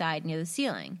to my side near the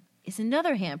ceiling. It's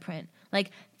another handprint,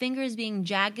 like fingers being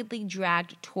jaggedly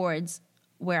dragged towards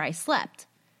where I slept.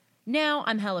 Now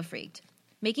I'm hella freaked.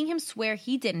 Making him swear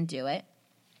he didn't do it.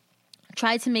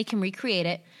 Tried to make him recreate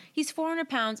it. He's 400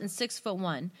 pounds and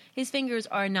 6'1". His fingers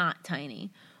are not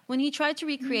tiny. When he tried to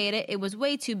recreate it, it was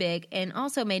way too big and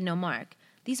also made no mark.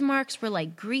 These marks were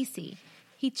like greasy.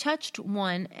 He touched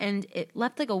one and it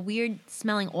left like a weird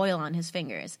smelling oil on his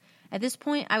fingers. At this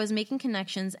point, I was making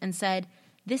connections and said,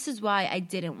 this is why I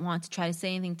didn't want to try to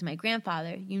say anything to my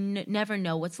grandfather. You never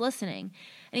know what's listening.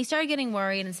 And he started getting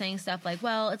worried and saying stuff like,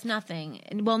 well, it's nothing.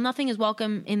 And, well, nothing is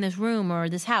welcome in this room or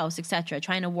this house, etc.,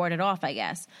 trying to ward it off, I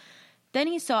guess. Then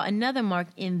he saw another mark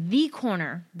in the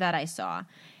corner that I saw.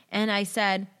 And I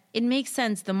said, it makes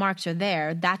sense the marks are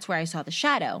there. That's where I saw the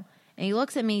shadow. And he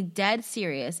looks at me dead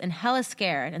serious and hella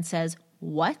scared and says,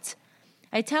 what?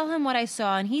 I tell him what I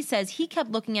saw, and he says he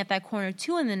kept looking at that corner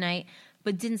too in the night,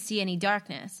 but didn't see any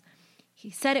darkness. He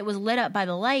said it was lit up by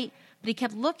the light, but he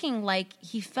kept looking like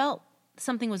he felt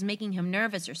something was making him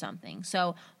nervous or something.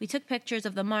 So we took pictures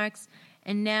of the marks,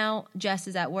 and now Jess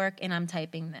is at work, and I'm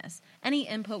typing this. Any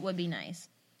input would be nice.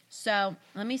 So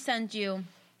let me send you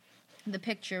the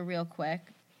picture real quick,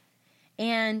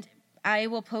 and I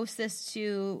will post this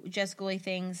to Jess Ghoulie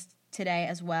Things today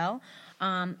as well.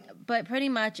 But pretty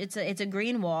much it's a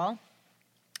green wall,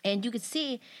 and you can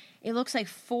see it looks like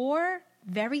 4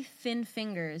 very thin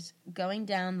fingers going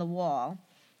down the wall,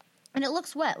 and it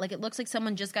looks wet. Like it looks like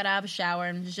someone just got out of a shower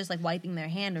and is just like wiping their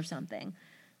hand or something.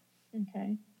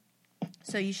 Okay.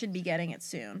 So you should be getting it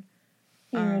soon.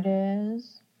 Here it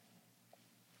is.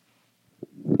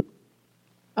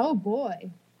 Oh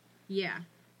boy. Yeah.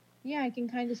 Yeah, I can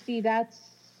kind of see that's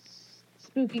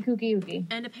spooky kooky ooky.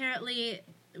 And apparently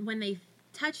when they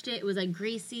touched it, it was like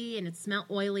greasy and it smelled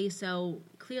oily, so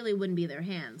clearly wouldn't be their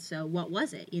hands. So what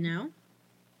was it, you know?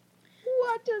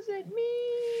 What does it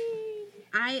mean?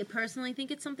 I personally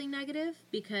think it's something negative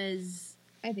because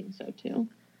I think so too.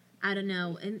 I don't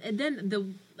know. And then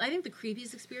I think the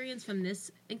creepiest experience from this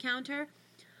encounter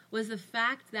was the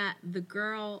fact that the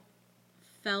girl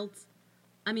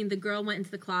the girl went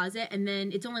into the closet, and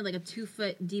then it's only like a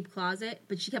 2-foot deep closet,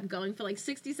 but she kept going for like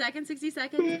 60 seconds,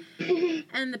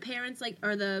 and the parents, like,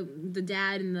 or the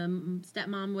dad and the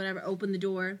stepmom, whatever, opened the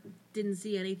door, didn't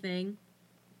see anything,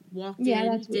 walked in,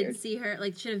 that's didn't weird. see her,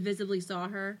 like, should have visibly saw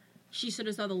her. She sort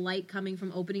of saw the light coming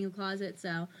from opening the closet,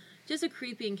 so just a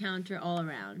creepy encounter all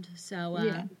around.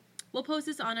 So, we'll post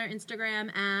this on our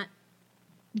Instagram at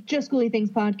Just Ghoulie Things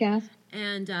Podcast.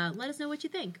 And let us know what you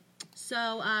think.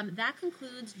 So that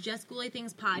concludes Just Ghoulie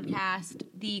Things Podcast,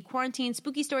 the Quarantine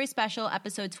Spooky Story Special,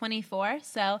 episode 24.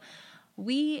 So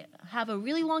we have a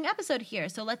really long episode here,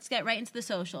 so let's get right into the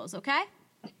socials, okay?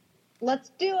 Let's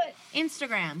do it.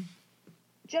 Instagram.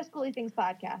 Just Ghoulie Things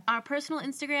Podcast. Our personal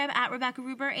Instagram at Rebecca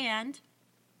Ruber and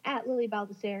At Lily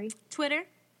Baldessari. Twitter.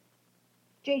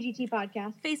 JGT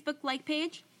Podcast. Facebook like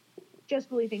page. Just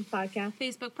Ghoulie Things Podcast.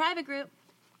 Facebook private group.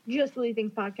 Just Ghoulie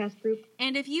Things Podcast group.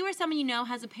 And if you or someone you know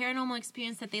has a paranormal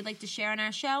experience that they'd like to share on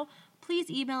our show, please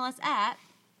email us at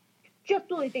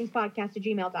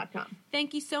justghouliethingspodcast@gmail.com.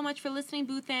 Thank you so much for listening,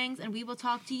 Boo Thangs, and we will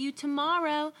talk to you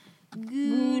tomorrow.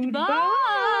 Goodbye.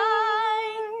 Goodbye.